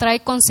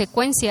trae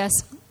consecuencias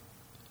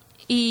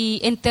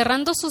y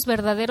enterrando sus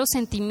verdaderos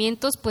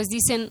sentimientos, pues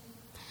dicen,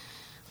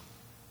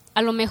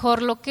 a lo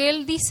mejor lo que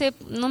él dice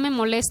no me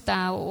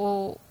molesta,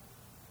 o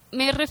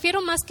me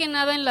refiero más que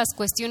nada en las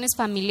cuestiones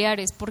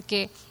familiares,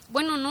 porque,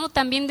 bueno, no,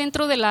 también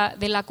dentro de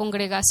la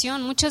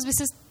congregación, muchas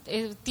veces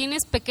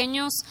tienes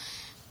pequeños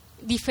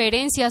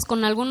diferencias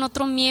con algún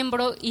otro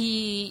miembro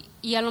y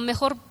a lo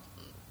mejor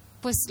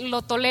pues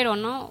lo tolero,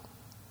 ¿no?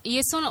 Y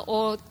eso,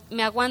 o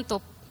me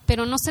aguanto,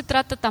 pero no se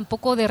trata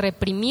tampoco de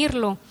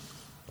reprimirlo,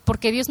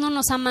 porque Dios no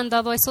nos ha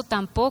mandado eso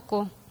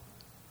tampoco,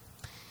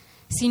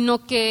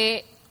 sino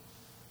que,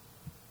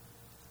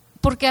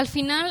 porque al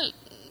final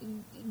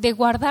de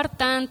guardar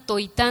tanto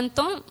y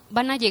tanto,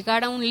 van a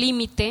llegar a un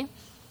límite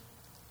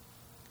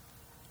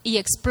y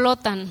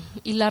explotan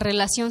y la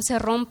relación se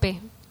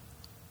rompe.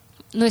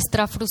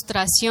 Nuestra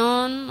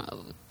frustración,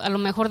 a lo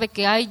mejor de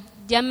que ay,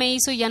 ya me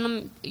hizo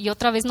y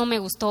otra vez no me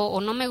gustó, o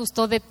no me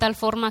gustó de tal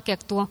forma que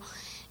actuó,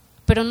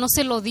 pero no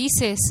se lo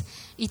dices.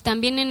 Y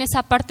también en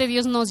esa parte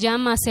Dios nos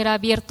llama a ser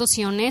abiertos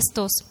y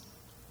honestos.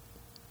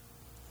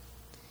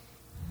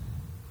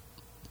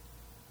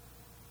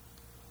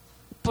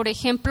 Por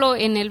ejemplo,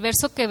 en el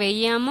verso que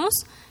veíamos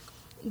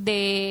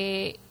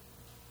de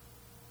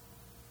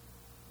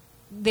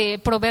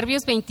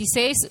Proverbios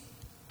 26,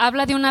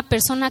 habla de una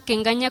persona que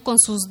engaña con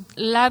sus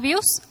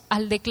labios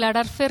al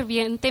declarar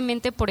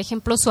fervientemente, por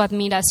ejemplo, su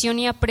admiración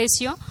y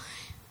aprecio,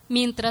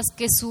 mientras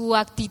que su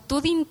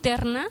actitud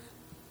interna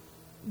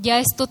ya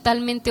es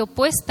totalmente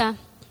opuesta.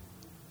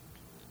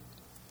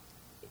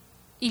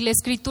 Y la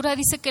Escritura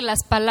dice que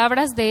las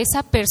palabras de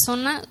esa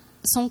persona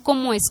son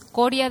como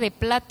escoria de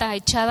plata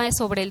echada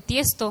sobre el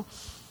tiesto.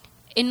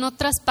 En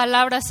otras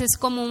palabras, es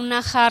como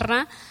una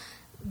jarra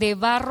de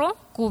barro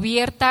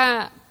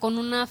cubierta con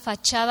una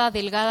fachada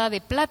delgada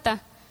de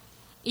plata.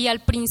 Y al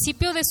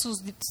principio de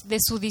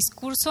su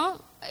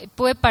discurso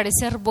puede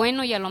parecer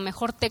bueno y a lo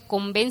mejor te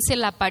convence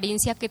la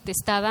apariencia que te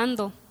está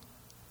dando,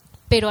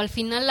 pero al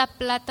final la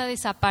plata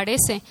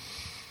desaparece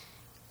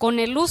con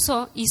el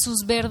uso, y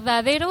sus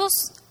verdaderas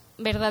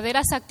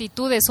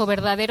actitudes o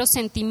verdaderos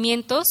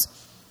sentimientos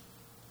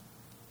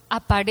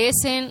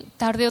aparecen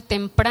tarde o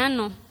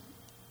temprano.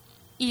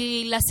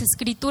 Y las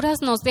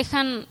Escrituras nos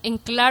dejan en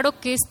claro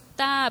que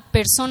esta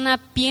persona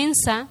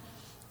piensa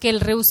que el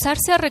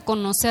rehusarse a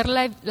reconocer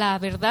la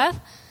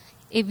verdad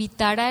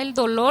evitará el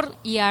dolor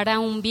y hará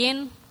un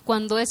bien,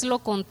 cuando es lo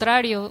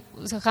contrario.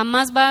 O sea,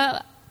 jamás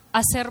va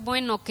a ser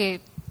bueno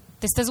que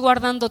te estés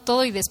guardando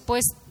todo y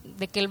después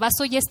de que el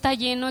vaso ya está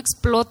lleno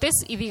explotes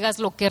y digas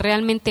lo que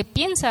realmente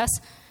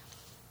piensas.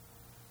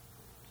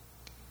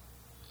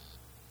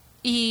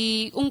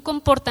 Y un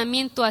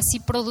comportamiento así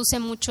produce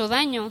mucho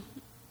daño.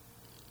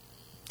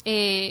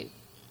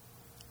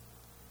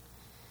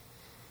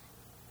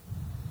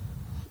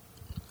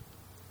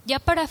 Ya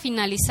para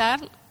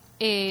finalizar,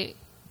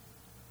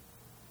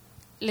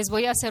 les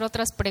voy a hacer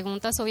otras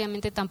preguntas,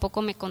 obviamente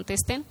tampoco me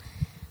contesten.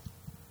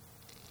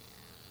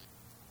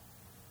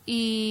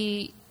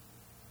 Y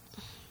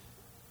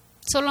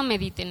solo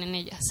mediten en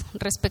ellas.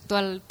 Respecto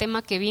al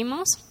tema que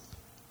vimos,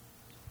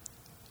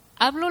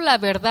 ¿hablo la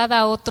verdad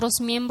a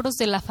otros miembros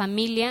de la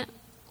familia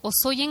o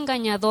soy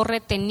engañador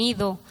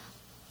reteniendo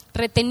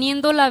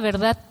la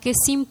verdad que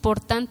es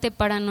importante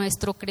para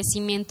nuestro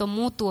crecimiento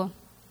mutuo?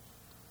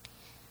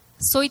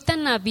 ¿Soy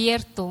tan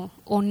abierto,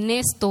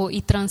 honesto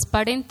y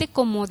transparente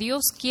como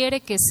Dios quiere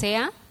que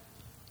sea?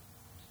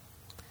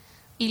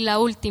 Y la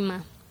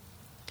última,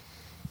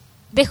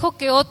 ¿dejo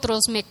que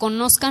otros me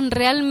conozcan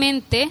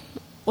realmente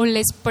o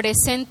les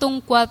presento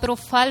un cuadro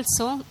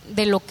falso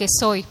de lo que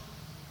soy?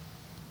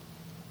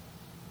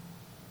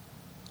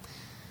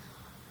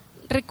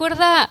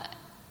 Recuerda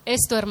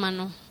esto,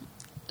 hermano,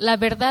 la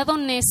verdad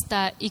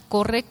honesta y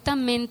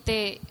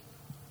correctamente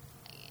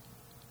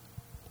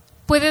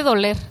puede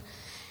doler,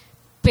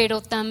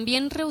 pero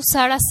también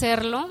rehusar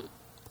hacerlo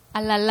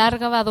a la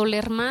larga va a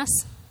doler más.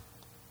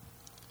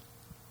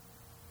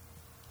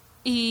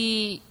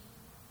 Y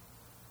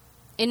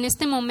en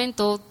este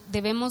momento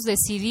debemos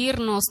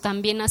decidirnos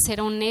también a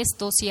ser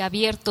honestos y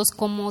abiertos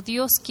como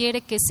Dios quiere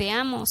que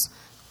seamos,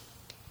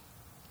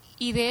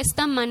 y de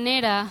esta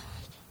manera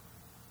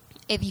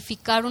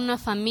edificar una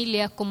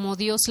familia como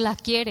Dios la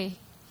quiere.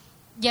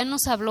 Ya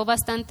nos habló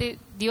bastante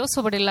Dios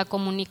sobre la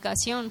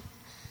comunicación,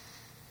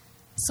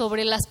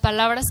 sobre las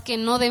palabras que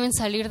no deben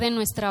salir de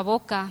nuestra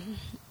boca,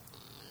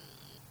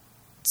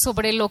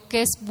 sobre lo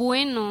que es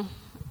bueno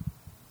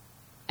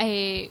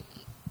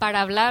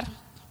para hablar.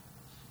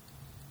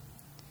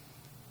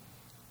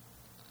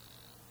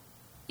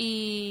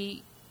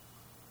 Y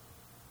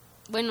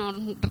bueno,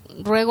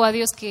 ruego a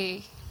Dios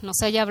que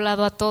nos haya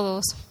hablado a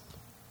todos.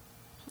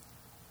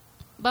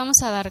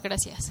 Vamos a dar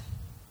gracias.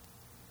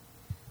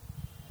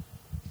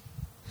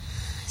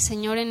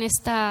 Señor, en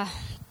esta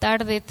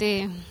tarde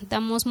te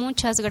damos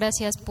muchas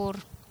gracias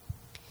por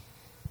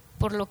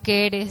lo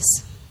que eres,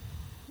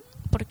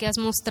 porque has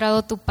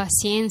mostrado tu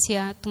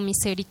paciencia, tu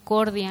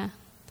misericordia,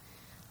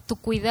 tu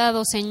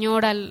cuidado,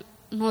 Señor, al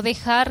no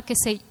dejar que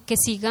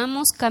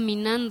sigamos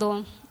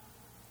caminando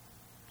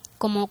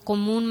como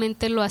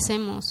comúnmente lo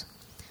hacemos,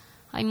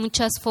 Hay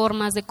muchas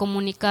formas de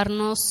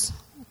comunicarnos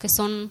que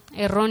son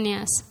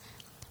erróneas,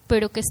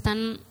 pero que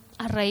están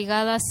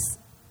arraigadas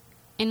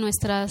en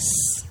nuestras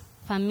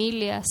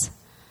familias.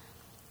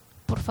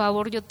 Por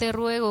favor, yo te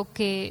ruego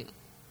que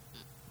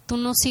tú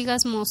nos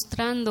sigas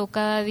mostrando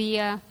cada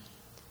día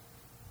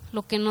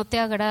lo que no te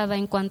agrada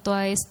en cuanto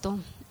a esto,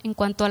 en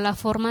cuanto a la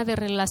forma de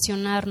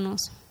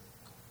relacionarnos.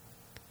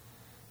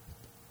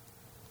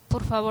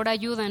 Por favor,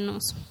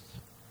 ayúdanos.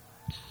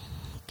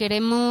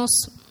 Queremos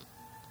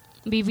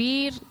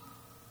vivir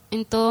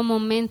en todo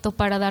momento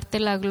para darte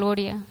la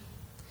gloria.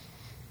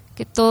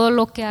 Que todo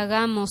lo que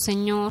hagamos,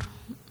 Señor,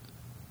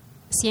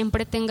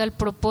 siempre tenga el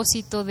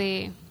propósito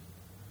de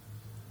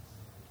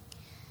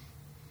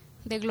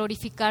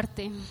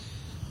glorificarte,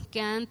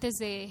 que antes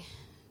de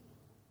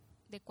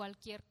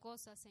cualquier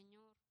cosa,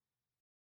 Señor.